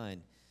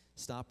 12:9.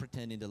 Stop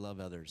pretending to love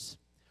others.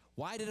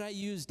 Why did I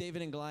use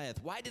David and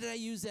Goliath? Why did I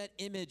use that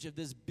image of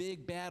this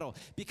big battle?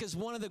 Because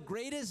one of the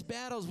greatest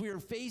battles we are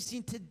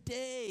facing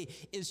today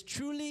is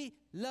truly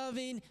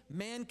loving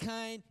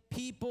mankind,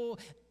 people,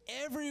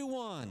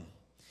 everyone.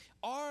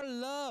 Our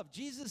love,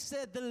 Jesus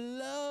said,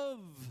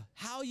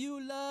 how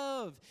you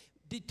love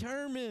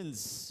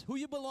determines who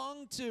you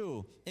belong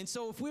to. And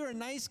so if we are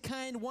nice,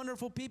 kind,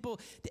 wonderful people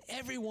to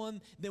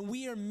everyone, then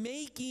we are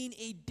making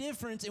a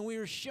difference and we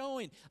are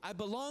showing I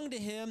belong to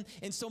him.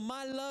 And so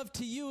my love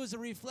to you is a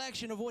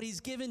reflection of what he's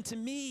given to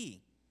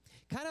me.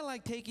 Kind of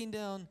like taking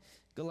down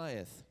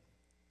Goliath.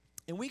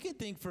 And we can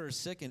think for a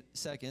second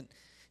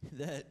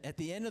that at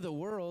the end of the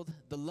world,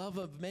 the love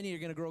of many are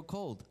going to grow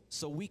cold.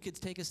 So we could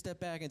take a step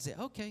back and say,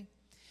 okay,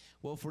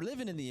 well, if we're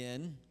living in the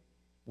end,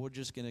 we're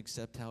just going to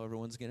accept how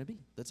everyone's going to be.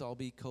 Let's all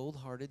be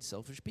cold-hearted,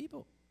 selfish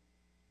people.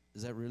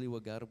 Is that really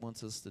what God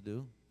wants us to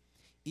do?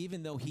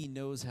 Even though he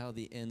knows how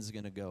the end's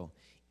going to go,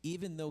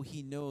 even though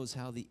he knows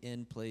how the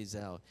end plays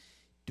out,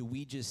 do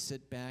we just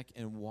sit back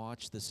and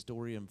watch the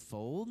story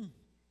unfold?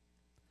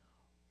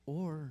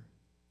 Or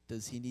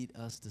does he need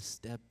us to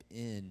step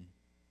in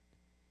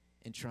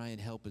and try and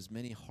help as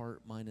many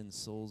heart, mind, and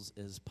souls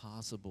as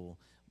possible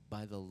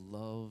by the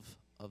love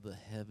of the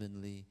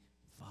Heavenly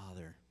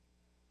Father?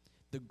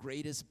 The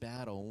greatest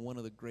battle, one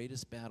of the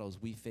greatest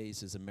battles we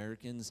face as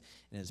Americans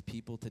and as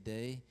people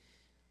today,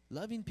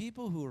 loving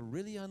people who are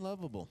really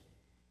unlovable.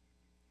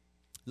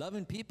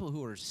 Loving people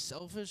who are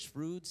selfish,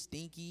 rude,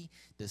 stinky,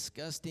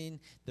 disgusting.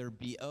 They're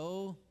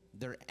BO.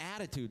 Their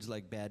attitudes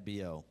like bad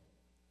BO.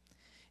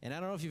 And I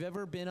don't know if you've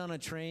ever been on a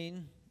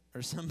train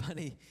or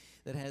somebody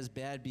that has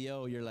bad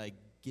BO, you're like,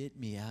 get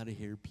me out of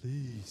here,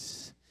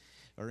 please.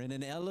 Or in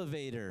an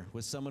elevator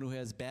with someone who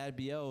has bad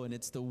BO, and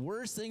it's the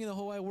worst thing in the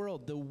whole wide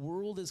world. The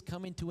world is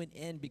coming to an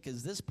end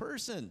because this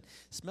person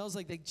smells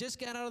like they just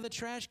got out of the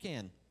trash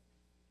can.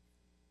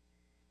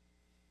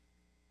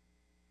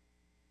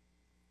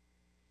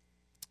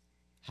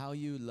 How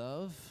you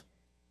love,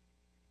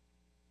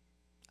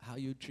 how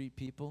you treat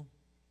people,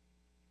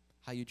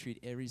 how you treat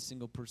every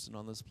single person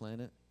on this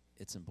planet,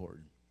 it's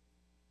important.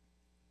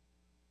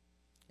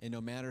 And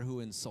no matter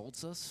who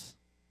insults us,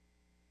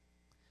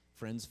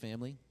 friends,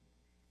 family,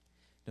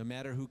 no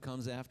matter who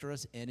comes after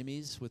us,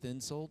 enemies with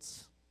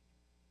insults,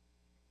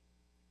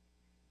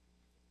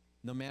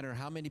 no matter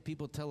how many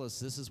people tell us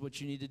this is what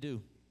you need to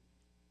do,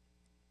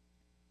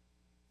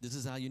 this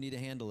is how you need to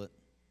handle it,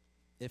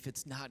 if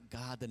it's not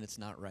God, then it's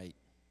not right.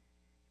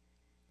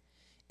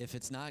 If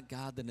it's not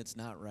God, then it's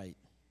not right.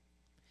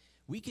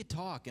 We could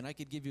talk, and I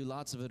could give you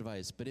lots of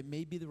advice, but it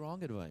may be the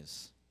wrong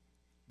advice.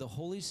 The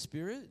Holy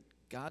Spirit,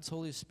 God's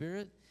Holy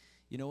Spirit,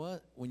 you know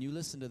what? When you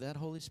listen to that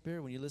Holy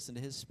Spirit, when you listen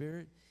to his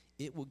Spirit,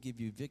 it will give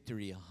you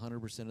victory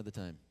 100% of the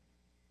time.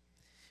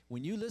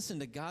 When you listen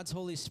to God's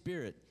Holy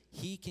Spirit,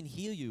 he can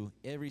heal you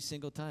every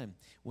single time.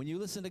 When you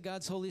listen to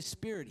God's Holy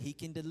Spirit, he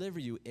can deliver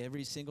you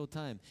every single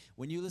time.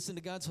 When you listen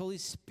to God's Holy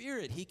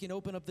Spirit, he can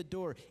open up the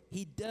door.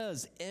 He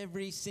does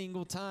every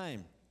single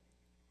time.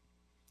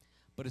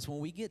 But it's when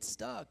we get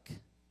stuck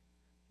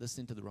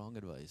listening to the wrong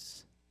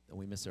advice that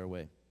we miss our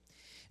way.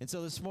 And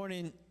so this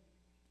morning,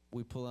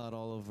 we pull out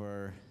all of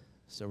our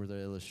several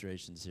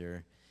illustrations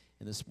here.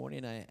 And this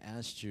morning, I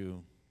asked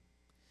you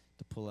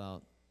to pull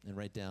out and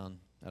write down.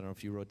 I don't know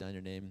if you wrote down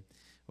your name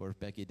or if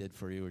Becky did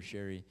for you or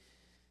Sherry.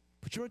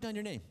 But you wrote down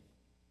your name.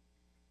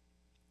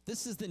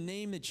 This is the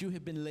name that you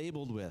have been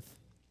labeled with.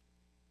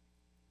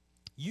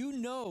 You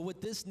know what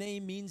this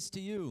name means to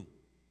you.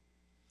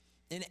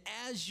 And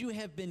as you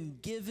have been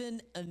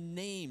given a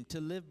name to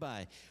live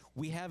by,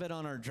 we have it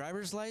on our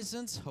driver's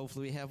license.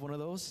 Hopefully we have one of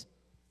those.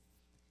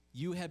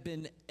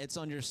 It's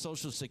on your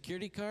social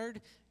security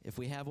card, if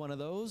we have one of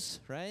those,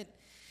 right?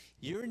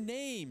 Your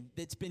name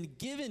that's been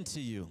given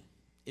to you,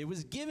 it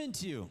was given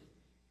to you.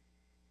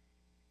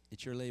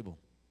 It's your label.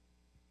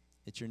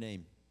 It's your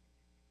name.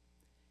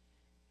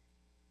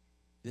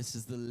 This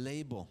is the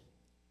label.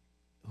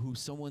 Who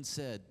someone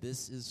said,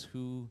 this is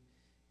who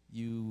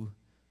you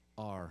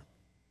are.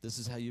 This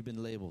is how you've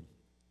been labeled.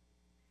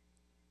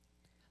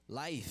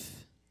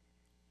 Life,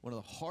 one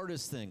of the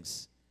hardest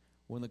things,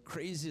 one of the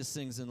craziest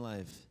things in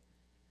life.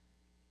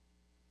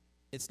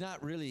 It's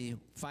not really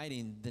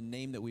fighting the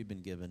name that we've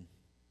been given.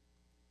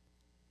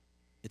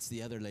 It's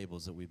the other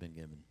labels that we've been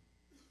given.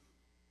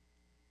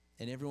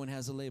 And everyone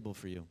has a label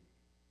for you.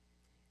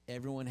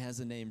 Everyone has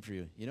a name for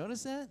you. You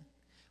notice that?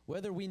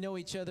 Whether we know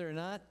each other or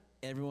not,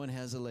 everyone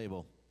has a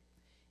label.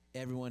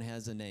 Everyone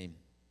has a name.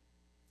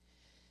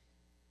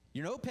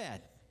 Your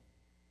notepad.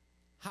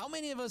 How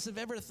many of us have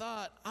ever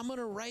thought, I'm going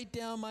to write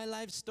down my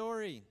life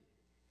story?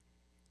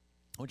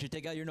 I want you to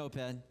take out your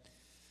notepad.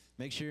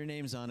 Make sure your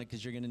name's on it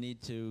because you're going to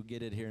need to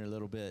get it here in a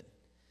little bit.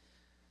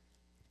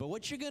 But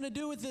what you're going to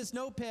do with this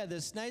notepad,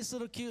 this nice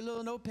little cute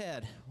little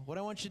notepad, what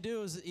I want you to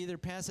do is either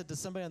pass it to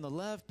somebody on the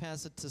left,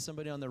 pass it to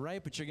somebody on the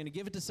right, but you're going to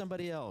give it to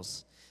somebody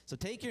else. So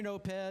take your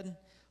notepad.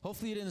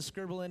 Hopefully you didn't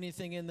scribble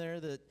anything in there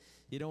that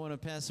you don't want to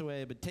pass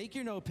away, but take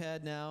your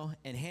notepad now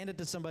and hand it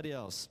to somebody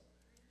else.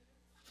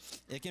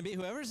 It can be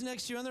whoever's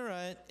next to you on the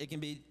right. It can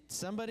be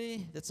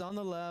somebody that's on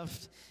the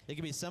left. It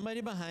can be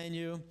somebody behind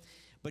you.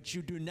 But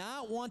you do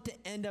not want to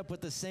end up with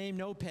the same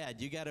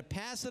notepad. You got to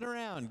pass it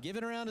around. Give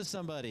it around to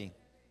somebody.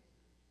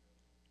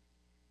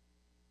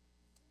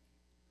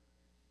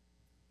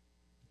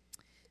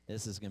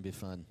 This is going to be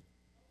fun.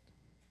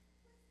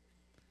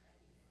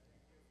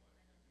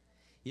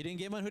 You didn't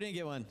get one? Who didn't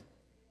get one?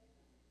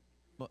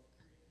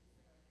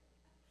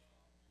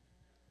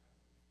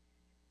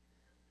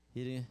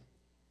 You didn't?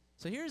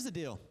 So here's the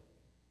deal.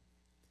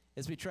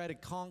 As we try to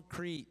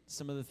concrete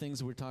some of the things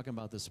that we're talking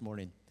about this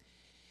morning.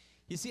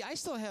 You see, I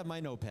still have my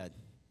notepad.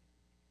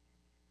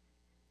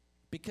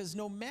 Because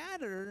no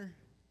matter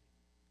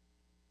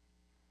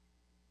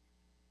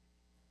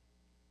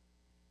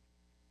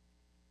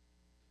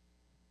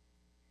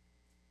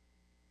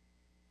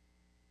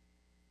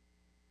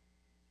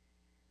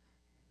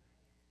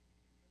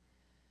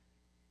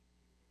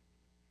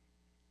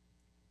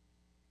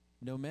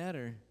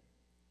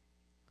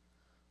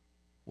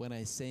when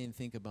I say and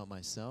think about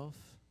myself,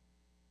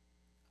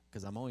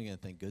 because I'm only going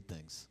to think good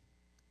things,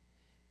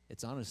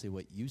 it's honestly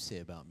what you say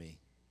about me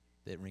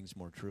that rings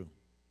more true.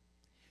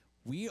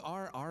 We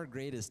are our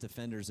greatest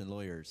defenders and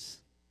lawyers.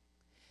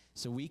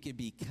 So we could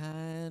be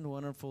kind,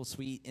 wonderful,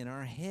 sweet in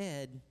our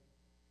head,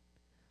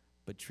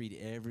 but treat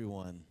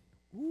everyone,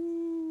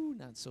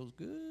 not so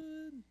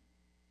good.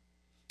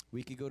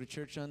 We could go to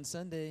church on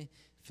Sunday,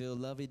 feel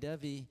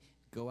lovey-dovey,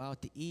 go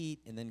out to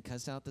eat, and then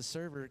cuss out the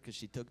server because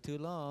she took too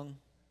long,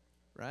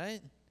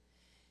 right?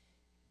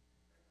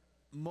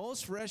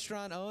 Most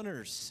restaurant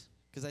owners,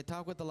 because I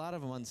talk with a lot of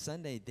them on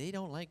Sunday, they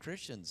don't like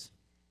Christians.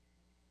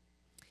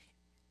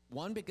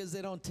 One, because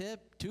they don't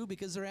tip. Two,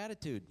 because their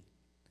attitude.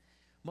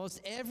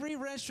 Most every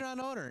restaurant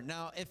owner.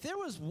 Now, if there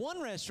was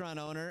one restaurant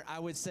owner, I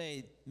would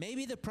say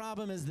maybe the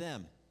problem is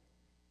them.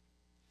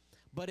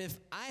 But if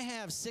I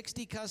have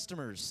 60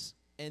 customers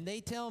and they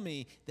tell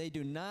me they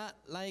do not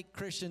like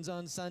Christians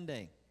on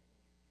Sunday,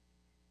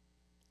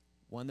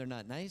 one, they're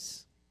not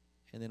nice,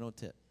 and they don't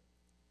tip.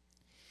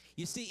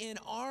 You see, in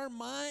our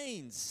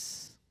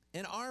minds,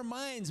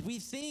 we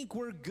think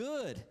we're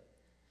good.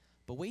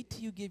 But wait till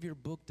you give your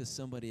book to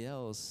somebody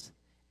else,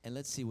 and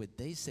let's see what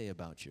they say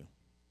about you.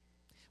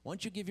 Why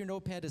don't you give your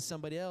notepad to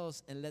somebody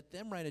else and let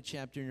them write a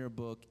chapter in your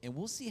book, and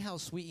we'll see how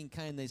sweet and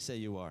kind they say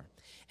you are.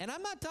 And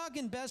I'm not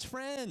talking best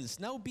friends,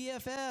 no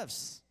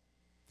BFFs.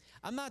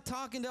 I'm not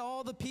talking to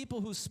all the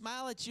people who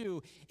smile at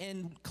you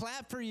and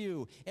clap for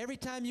you. Every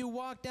time you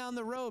walk down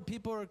the road,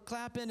 people are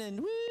clapping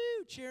and woo,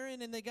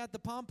 cheering, and they got the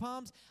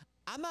pom-poms.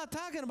 I'm not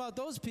talking about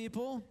those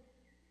people.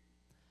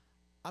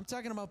 I'm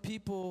talking about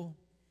people,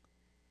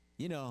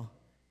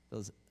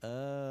 those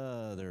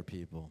other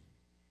people.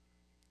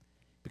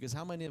 Because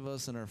how many of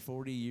us in our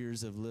 40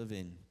 years of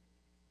living,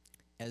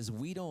 as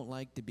we don't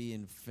like to be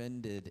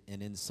offended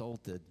and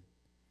insulted,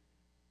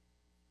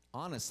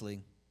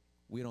 honestly,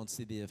 we don't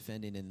see the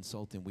offending and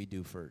insulting we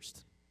do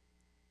first.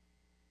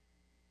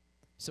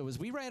 So as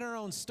we write our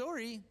own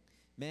story,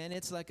 man,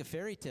 it's like a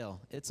fairy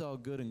tale. It's all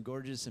good and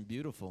gorgeous and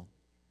beautiful.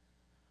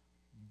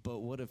 But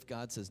what if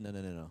God says,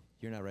 no,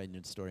 you're not writing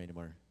your story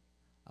anymore.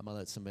 I'm going to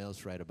let somebody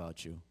else write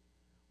about you.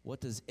 What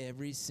does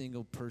every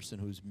single person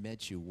who's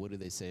met you, what do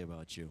they say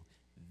about you?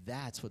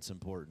 That's what's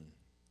important.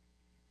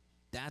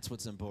 That's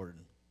what's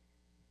important.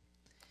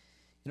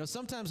 You know,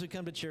 sometimes we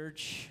come to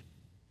church.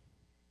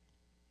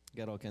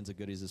 Got all kinds of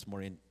goodies this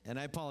morning. And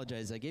I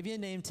apologize. I gave you a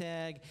name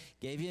tag,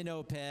 gave you a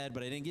notepad,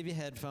 but I didn't give you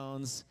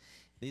headphones.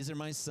 These are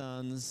my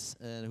sons,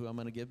 who I'm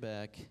going to give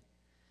back.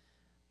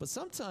 But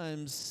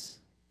sometimes,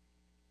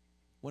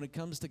 when it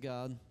comes to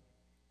God,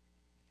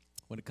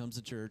 when it comes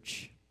to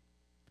church,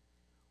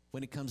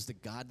 when it comes to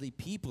godly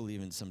people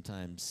even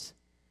sometimes,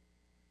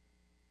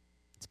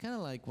 it's kind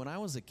of like when I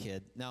was a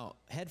kid. Now,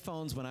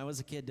 headphones when I was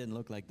a kid didn't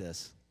look like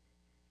this.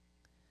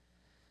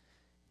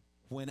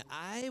 When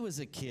I was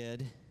a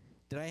kid,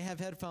 did I have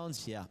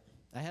headphones? Yeah.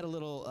 I had a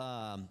little,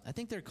 I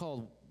think they're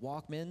called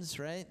Walkmans,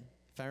 right?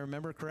 If I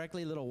remember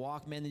correctly, little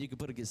Walkman that you could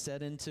put a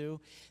cassette into.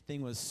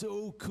 Thing was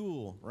so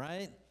cool,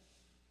 right?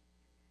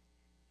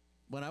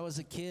 When I was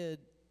a kid,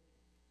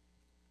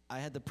 I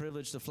had the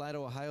privilege to fly to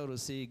Ohio to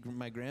see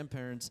my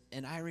grandparents,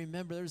 and I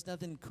remember there's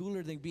nothing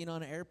cooler than being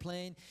on an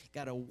airplane,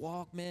 got a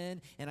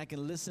Walkman, and I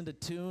can listen to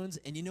tunes.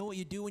 And you know what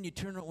you do when you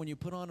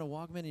put on a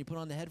Walkman and you put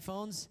on the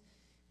headphones?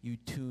 You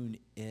tune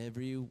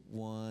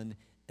everyone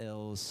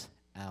else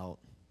out.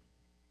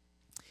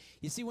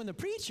 You see, when the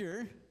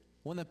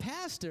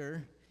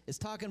pastor is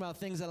talking about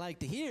things I like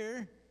to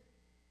hear,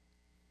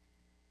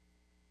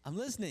 I'm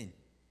listening.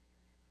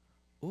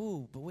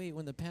 Ooh, but wait,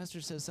 when the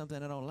pastor says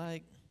something I don't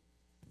like,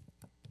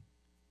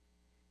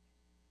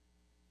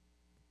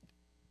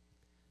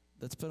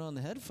 let's put on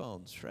the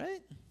headphones,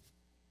 right?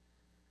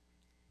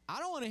 I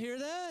don't want to hear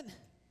that.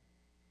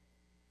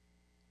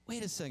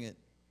 Wait a second.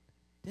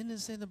 Didn't it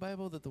say in the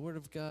Bible that the Word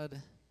of God,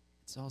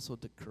 it's also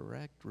to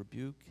correct,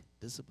 rebuke,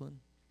 discipline?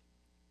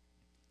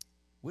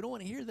 We don't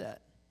want to hear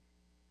that.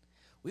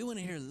 We want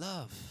to hear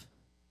love.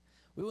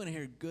 We want to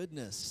hear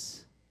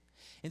goodness.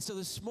 And so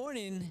this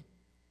morning,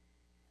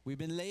 we've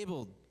been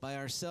labeled by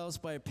ourselves,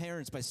 by our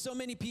parents, by so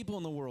many people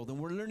in the world, and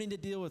we're learning to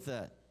deal with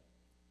that.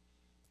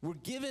 We're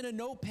given a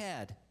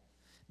notepad,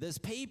 this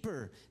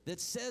paper that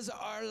says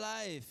our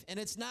life, and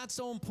it's not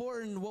so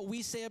important what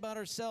we say about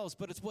ourselves,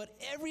 but it's what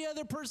every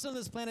other person on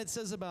this planet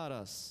says about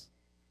us.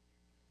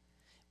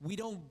 We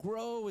don't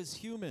grow as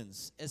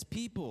humans, as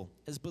people,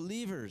 as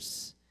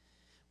believers,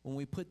 when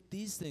we put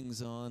these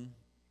things on,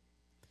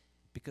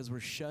 because we're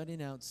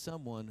shutting out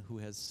someone who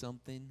has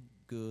something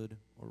good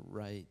or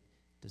right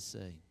to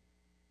say.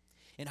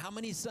 And how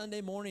many Sunday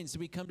mornings do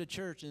we come to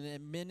church and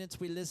in minutes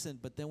we listen,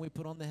 but then we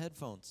put on the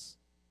headphones?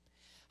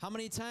 How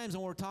many times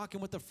when we're talking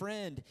with a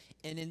friend,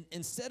 and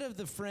instead of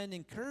the friend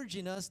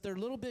encouraging us, they're a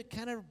little bit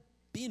kind of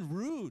being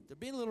rude. They're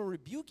being a little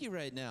rebukey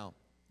right now,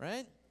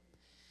 right?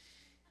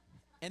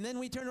 And then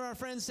we turn to our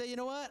friend and say, you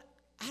know what?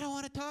 I don't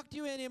want to talk to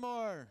you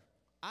anymore.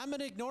 I'm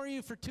going to ignore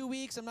you for 2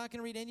 weeks. I'm not going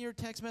to read any of your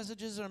text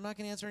messages, or I'm not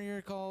going to answer any of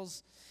your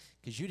calls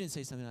because you didn't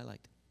say something I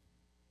liked.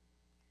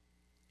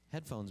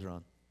 Headphones are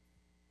on.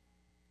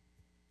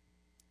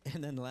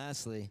 And then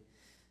lastly,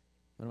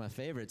 one of my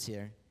favorites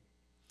here.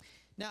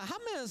 Now, how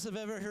many of us have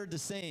ever heard the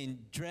saying,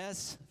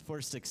 dress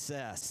for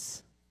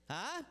success?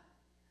 Huh?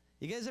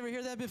 You guys ever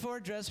hear that before,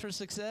 dress for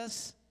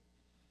success?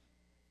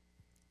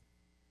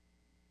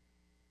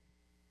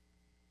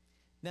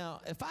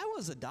 Now, if I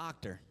was a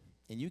doctor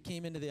and you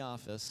came into the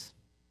office,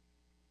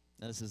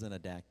 now this isn't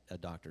a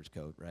doctor's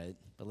coat, right?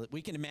 But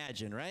we can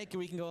imagine, right?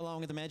 We can go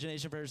along with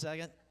imagination for a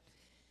second.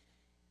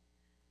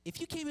 If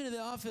you came into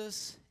the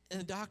office and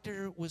the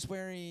doctor was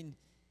wearing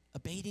a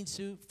bathing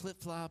suit,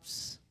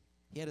 flip-flops,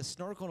 he had a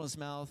snorkel in his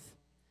mouth,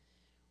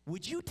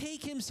 would you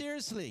take him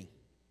seriously?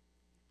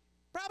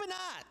 Probably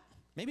not.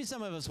 Maybe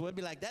some of us would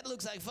be like, that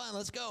looks like fun,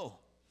 let's go.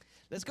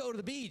 Let's go to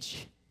the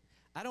beach.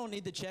 I don't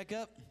need the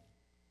checkup.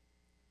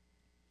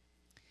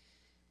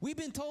 We've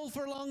been told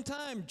for a long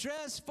time,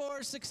 dress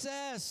for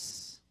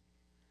success.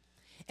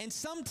 And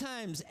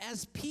sometimes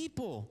as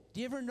people,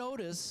 do you ever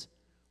notice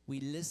we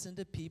listen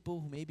to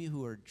people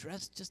who are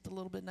dressed just a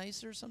little bit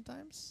nicer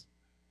sometimes?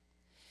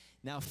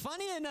 Now,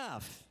 funny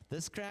enough,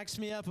 this cracks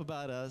me up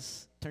about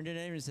us. Turn to your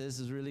neighbor and say, this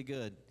is really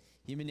good.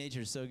 Human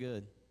nature is so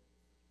good.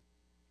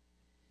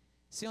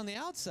 See, on the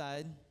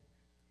outside,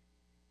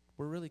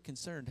 we're really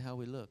concerned how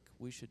we look.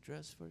 We should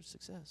dress for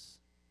success.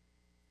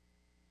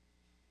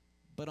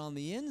 But on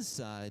the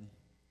inside,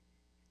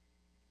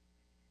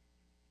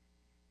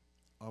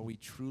 are we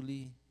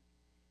truly,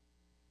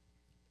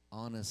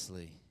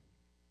 honestly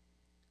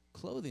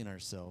clothing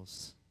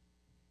ourselves?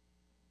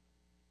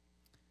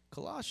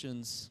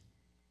 Colossians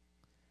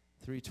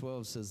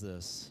 3:12 says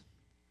this.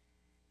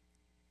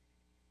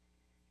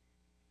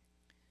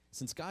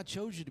 Since God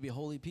chose you to be a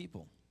holy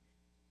people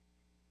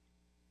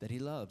that he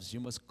loves, you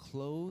must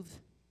clothe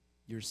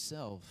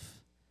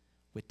yourself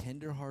with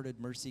tender-hearted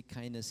mercy,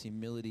 kindness,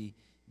 humility,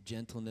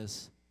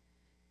 gentleness,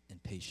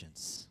 and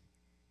patience.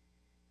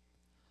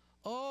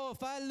 Oh,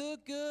 if I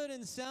look good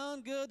and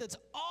sound good, that's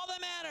all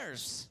that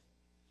matters.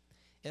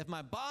 If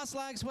my boss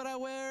likes what I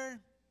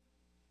wear,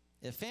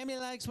 if family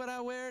likes what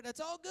I wear, that's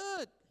all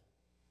good.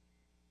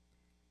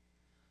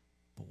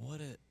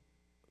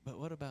 But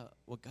what about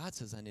what God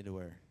says I need to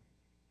wear?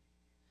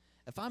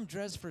 If I'm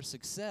dressed for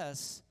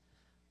success,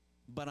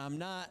 but I'm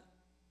not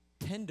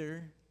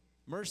tender,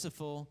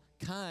 merciful,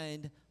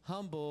 kind,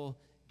 humble,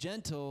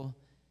 gentle,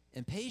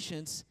 and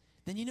patient,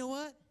 then you know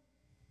what?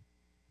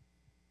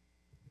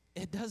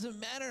 It doesn't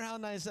matter how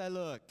nice I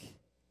look.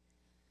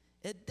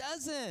 It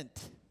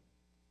doesn't.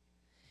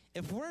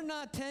 If we're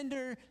not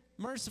tender,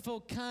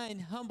 merciful, kind,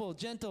 humble,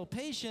 gentle,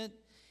 patient,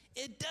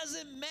 it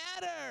doesn't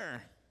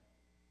matter.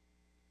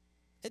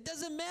 It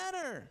doesn't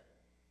matter.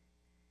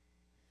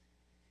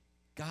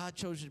 God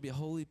chose you to be a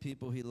holy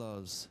people he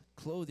loves.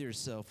 Clothe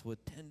yourself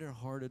with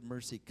tender-hearted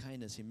mercy,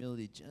 kindness,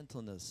 humility,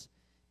 gentleness,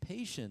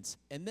 patience.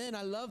 And then,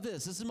 I love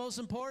this. This is most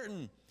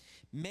important.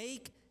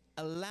 Make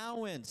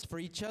allowance for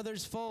each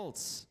other's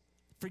faults.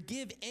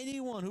 Forgive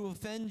anyone who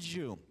offends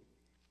you.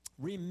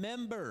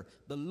 Remember,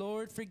 the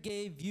Lord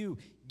forgave you.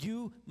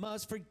 You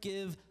must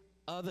forgive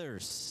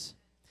others.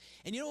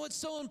 And you know what's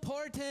so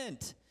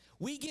important?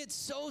 We get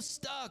so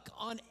stuck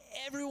on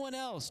everyone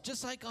else,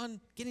 just like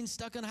on getting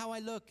stuck on how I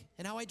look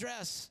and how I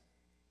dress.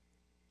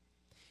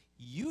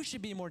 You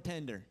should be more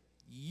tender.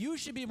 You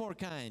should be more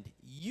kind.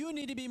 You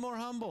need to be more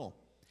humble.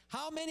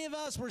 How many of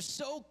us were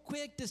so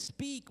quick to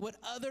speak what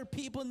other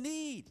people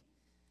need?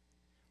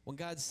 When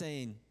God's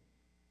saying,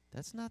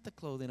 that's not the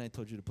clothing I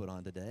told you to put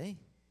on today.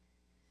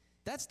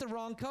 That's the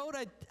wrong coat.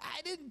 I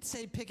didn't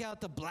say pick out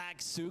the black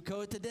suit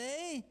coat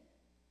today.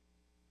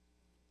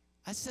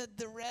 I said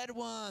the red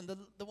one,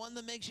 the one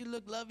that makes you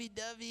look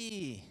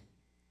lovey-dovey,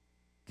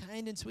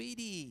 kind and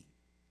sweetie.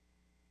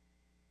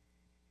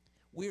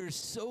 We are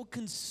so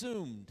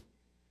consumed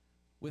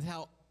with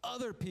how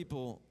other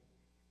people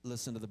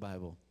listen to the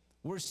Bible.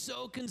 We're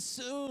so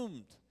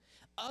consumed.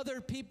 Other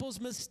people's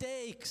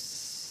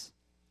mistakes.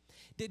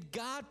 Did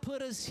God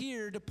put us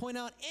here to point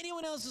out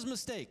anyone else's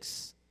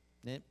mistakes?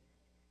 Nope.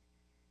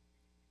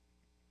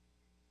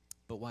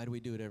 But why do we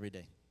do it every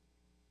day?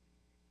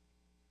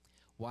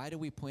 Why do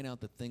we point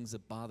out the things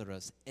that bother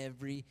us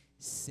every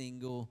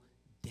single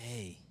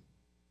day?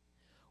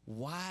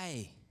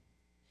 Why?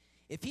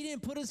 If he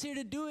didn't put us here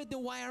to do it,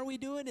 then why are we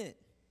doing it?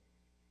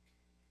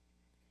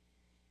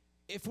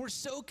 If we're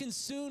so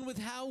consumed with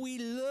how we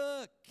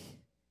look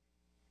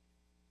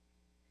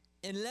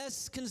and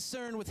less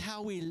concerned with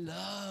how we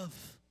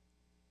love.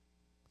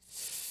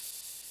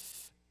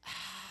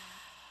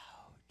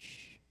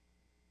 Ouch.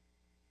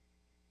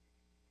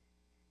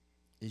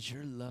 Is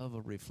your love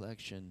a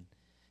reflection?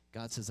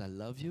 God says, I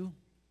love you.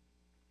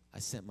 I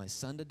sent my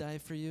son to die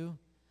for you.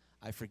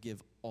 I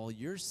forgive all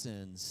your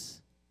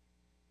sins.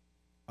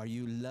 Are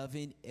you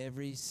loving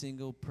every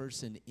single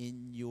person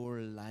in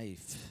your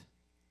life?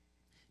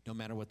 No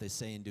matter what they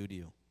say and do to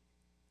you.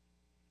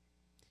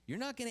 You're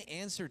not going to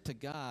answer to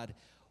God,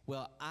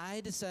 well, I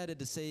decided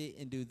to say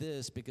and do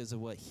this because of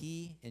what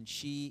he and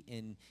she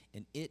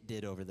and it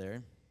did over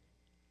there.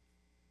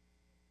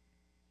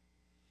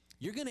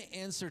 You're going to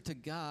answer to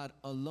God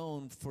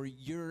alone for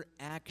your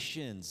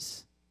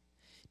actions.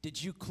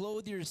 Did you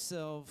clothe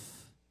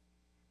yourself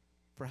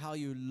for how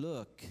you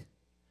look,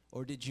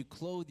 or did you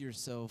clothe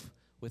yourself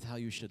with how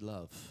you should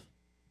love?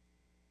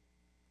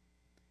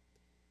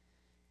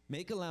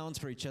 Make allowance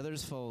for each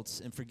other's faults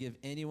and forgive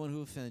anyone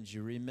who offends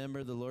you.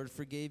 Remember, the Lord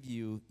forgave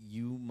you.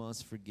 You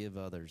must forgive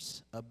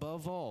others.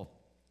 Above all,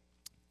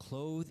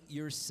 clothe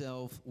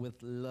yourself with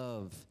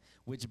love,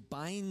 which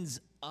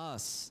binds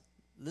us.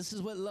 This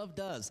is what love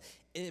does.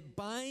 It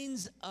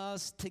binds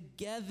us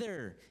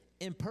together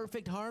in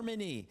perfect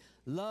harmony.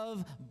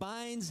 Love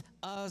binds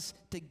us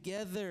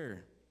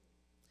together.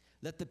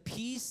 Let the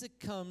peace that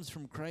comes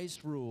from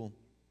Christ's rule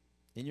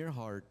in your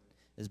heart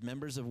as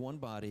members of one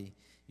body.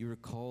 You are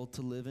called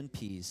to live in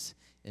peace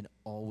and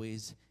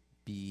always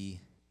be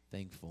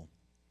thankful.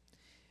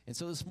 And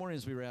so this morning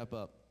as we wrap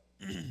up,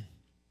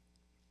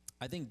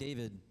 I think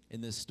David in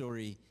this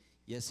story,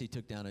 yes, he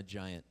took down a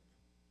giant.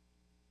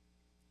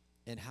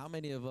 And how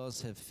many of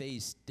us have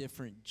faced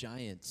different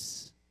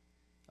giants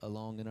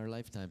along in our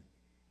lifetime?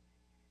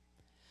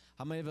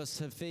 How many of us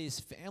have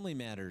faced family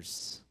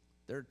matters?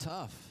 They're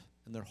tough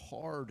and they're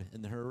hard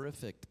and they're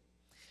horrific.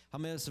 How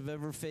many of us have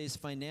ever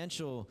faced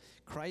financial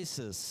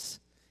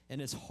crisis?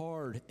 And it's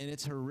hard and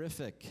it's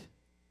horrific.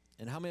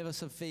 And how many of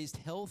us have faced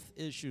health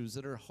issues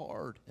that are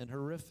hard and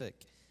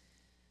horrific?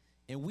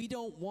 And we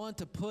don't want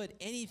to put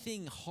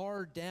anything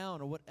hard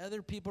down or what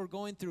other people are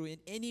going through in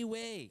any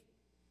way.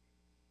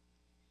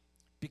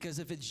 Because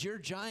if it's your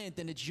giant,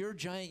 then it's your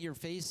giant you're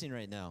facing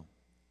right now.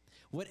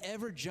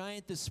 Whatever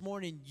giant this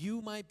morning you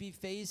might be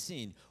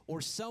facing or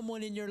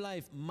someone in your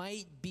life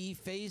might be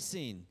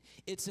facing,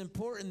 it's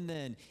important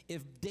then,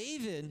 if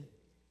David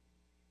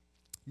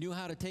knew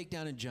how to take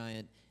down a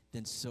giant,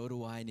 then so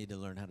do I need to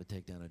learn how to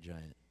take down a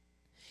giant.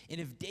 And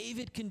if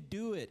David can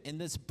do it in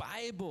this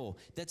Bible,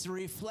 that's a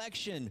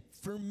reflection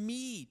for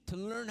me to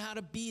learn how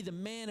to be the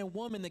man and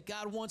woman that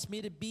God wants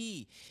me to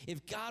be.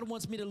 If God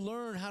wants me to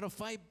learn how to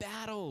fight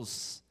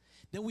battles,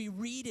 then we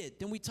read it,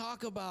 then we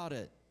talk about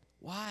it.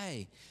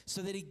 Why?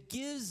 So that it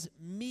gives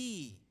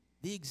me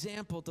the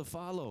example to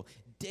follow.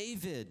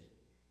 David,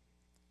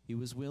 he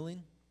was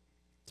willing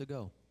to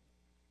go.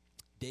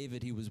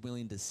 David, he was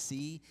willing to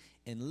see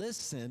and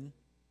listen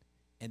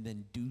and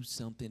then do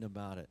something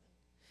about it.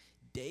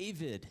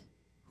 David,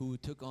 who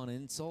took on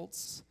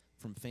insults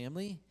from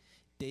family.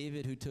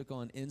 David, who took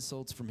on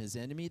insults from his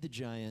enemy, the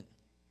giant.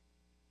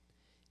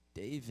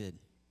 David,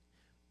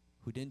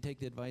 who didn't take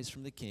the advice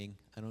from the king.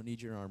 I don't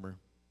need your armor.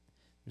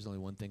 There's only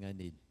one thing I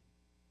need.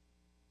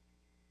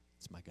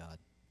 It's my God.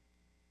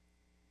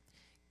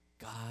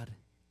 God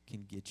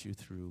can get you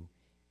through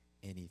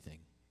anything.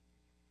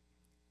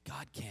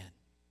 God can,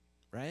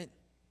 right?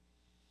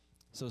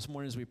 So this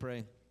morning as we pray,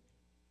 I'm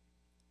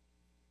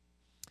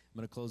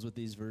going to close with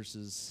these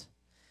verses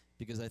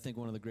because I think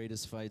one of the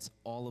greatest fights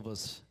all of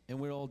us, and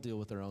we all deal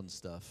with our own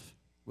stuff.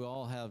 We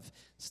all have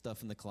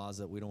stuff in the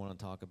closet we don't want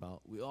to talk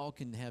about. We all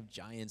can have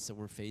giants that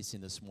we're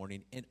facing this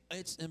morning, and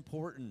it's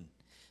important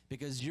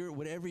because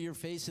whatever you're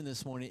facing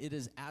this morning, it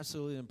is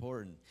absolutely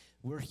important.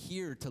 We're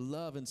here to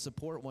love and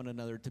support one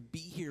another, to be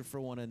here for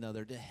one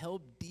another, to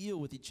help deal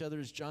with each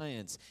other's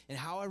giants, and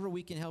however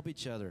we can help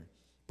each other.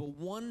 But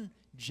one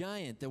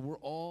giant that we're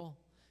all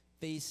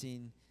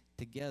facing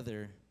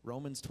together,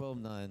 Romans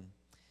 12:9,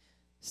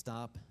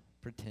 stop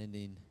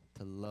pretending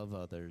to love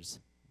others,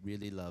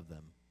 really love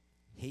them.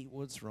 Hate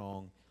what's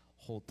wrong,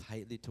 hold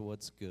tightly to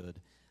what's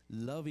good.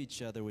 Love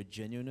each other with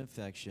genuine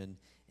affection,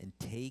 and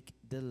take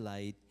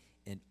delight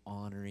in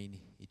honoring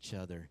each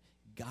other.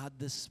 God,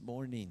 this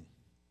morning,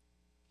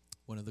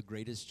 one of the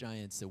greatest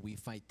giants that we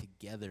fight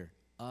together,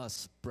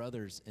 us,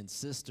 brothers and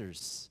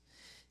sisters,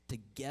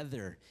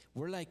 together.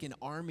 We're like an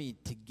army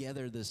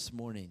together this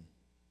morning.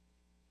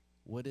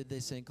 What did they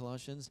say in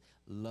Colossians?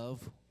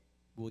 Love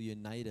will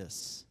unite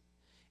us.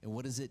 And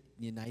what is it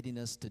uniting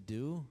us to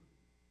do?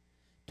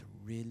 To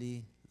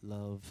really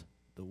love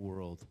the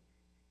world,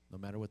 no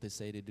matter what they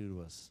say to do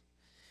to us.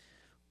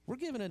 We're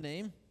given a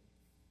name,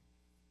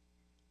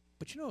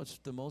 but you know what's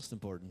the most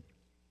important?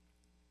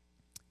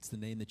 It's the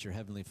name that your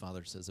Heavenly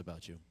Father says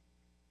about you.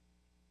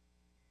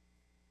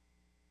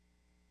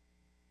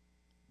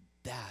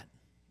 That,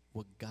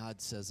 what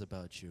God says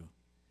about you,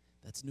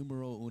 that's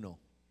numero uno.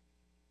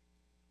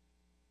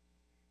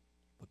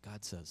 What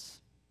God says.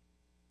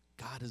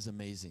 God is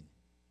amazing.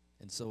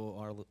 And so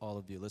are all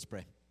of you. Let's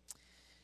pray.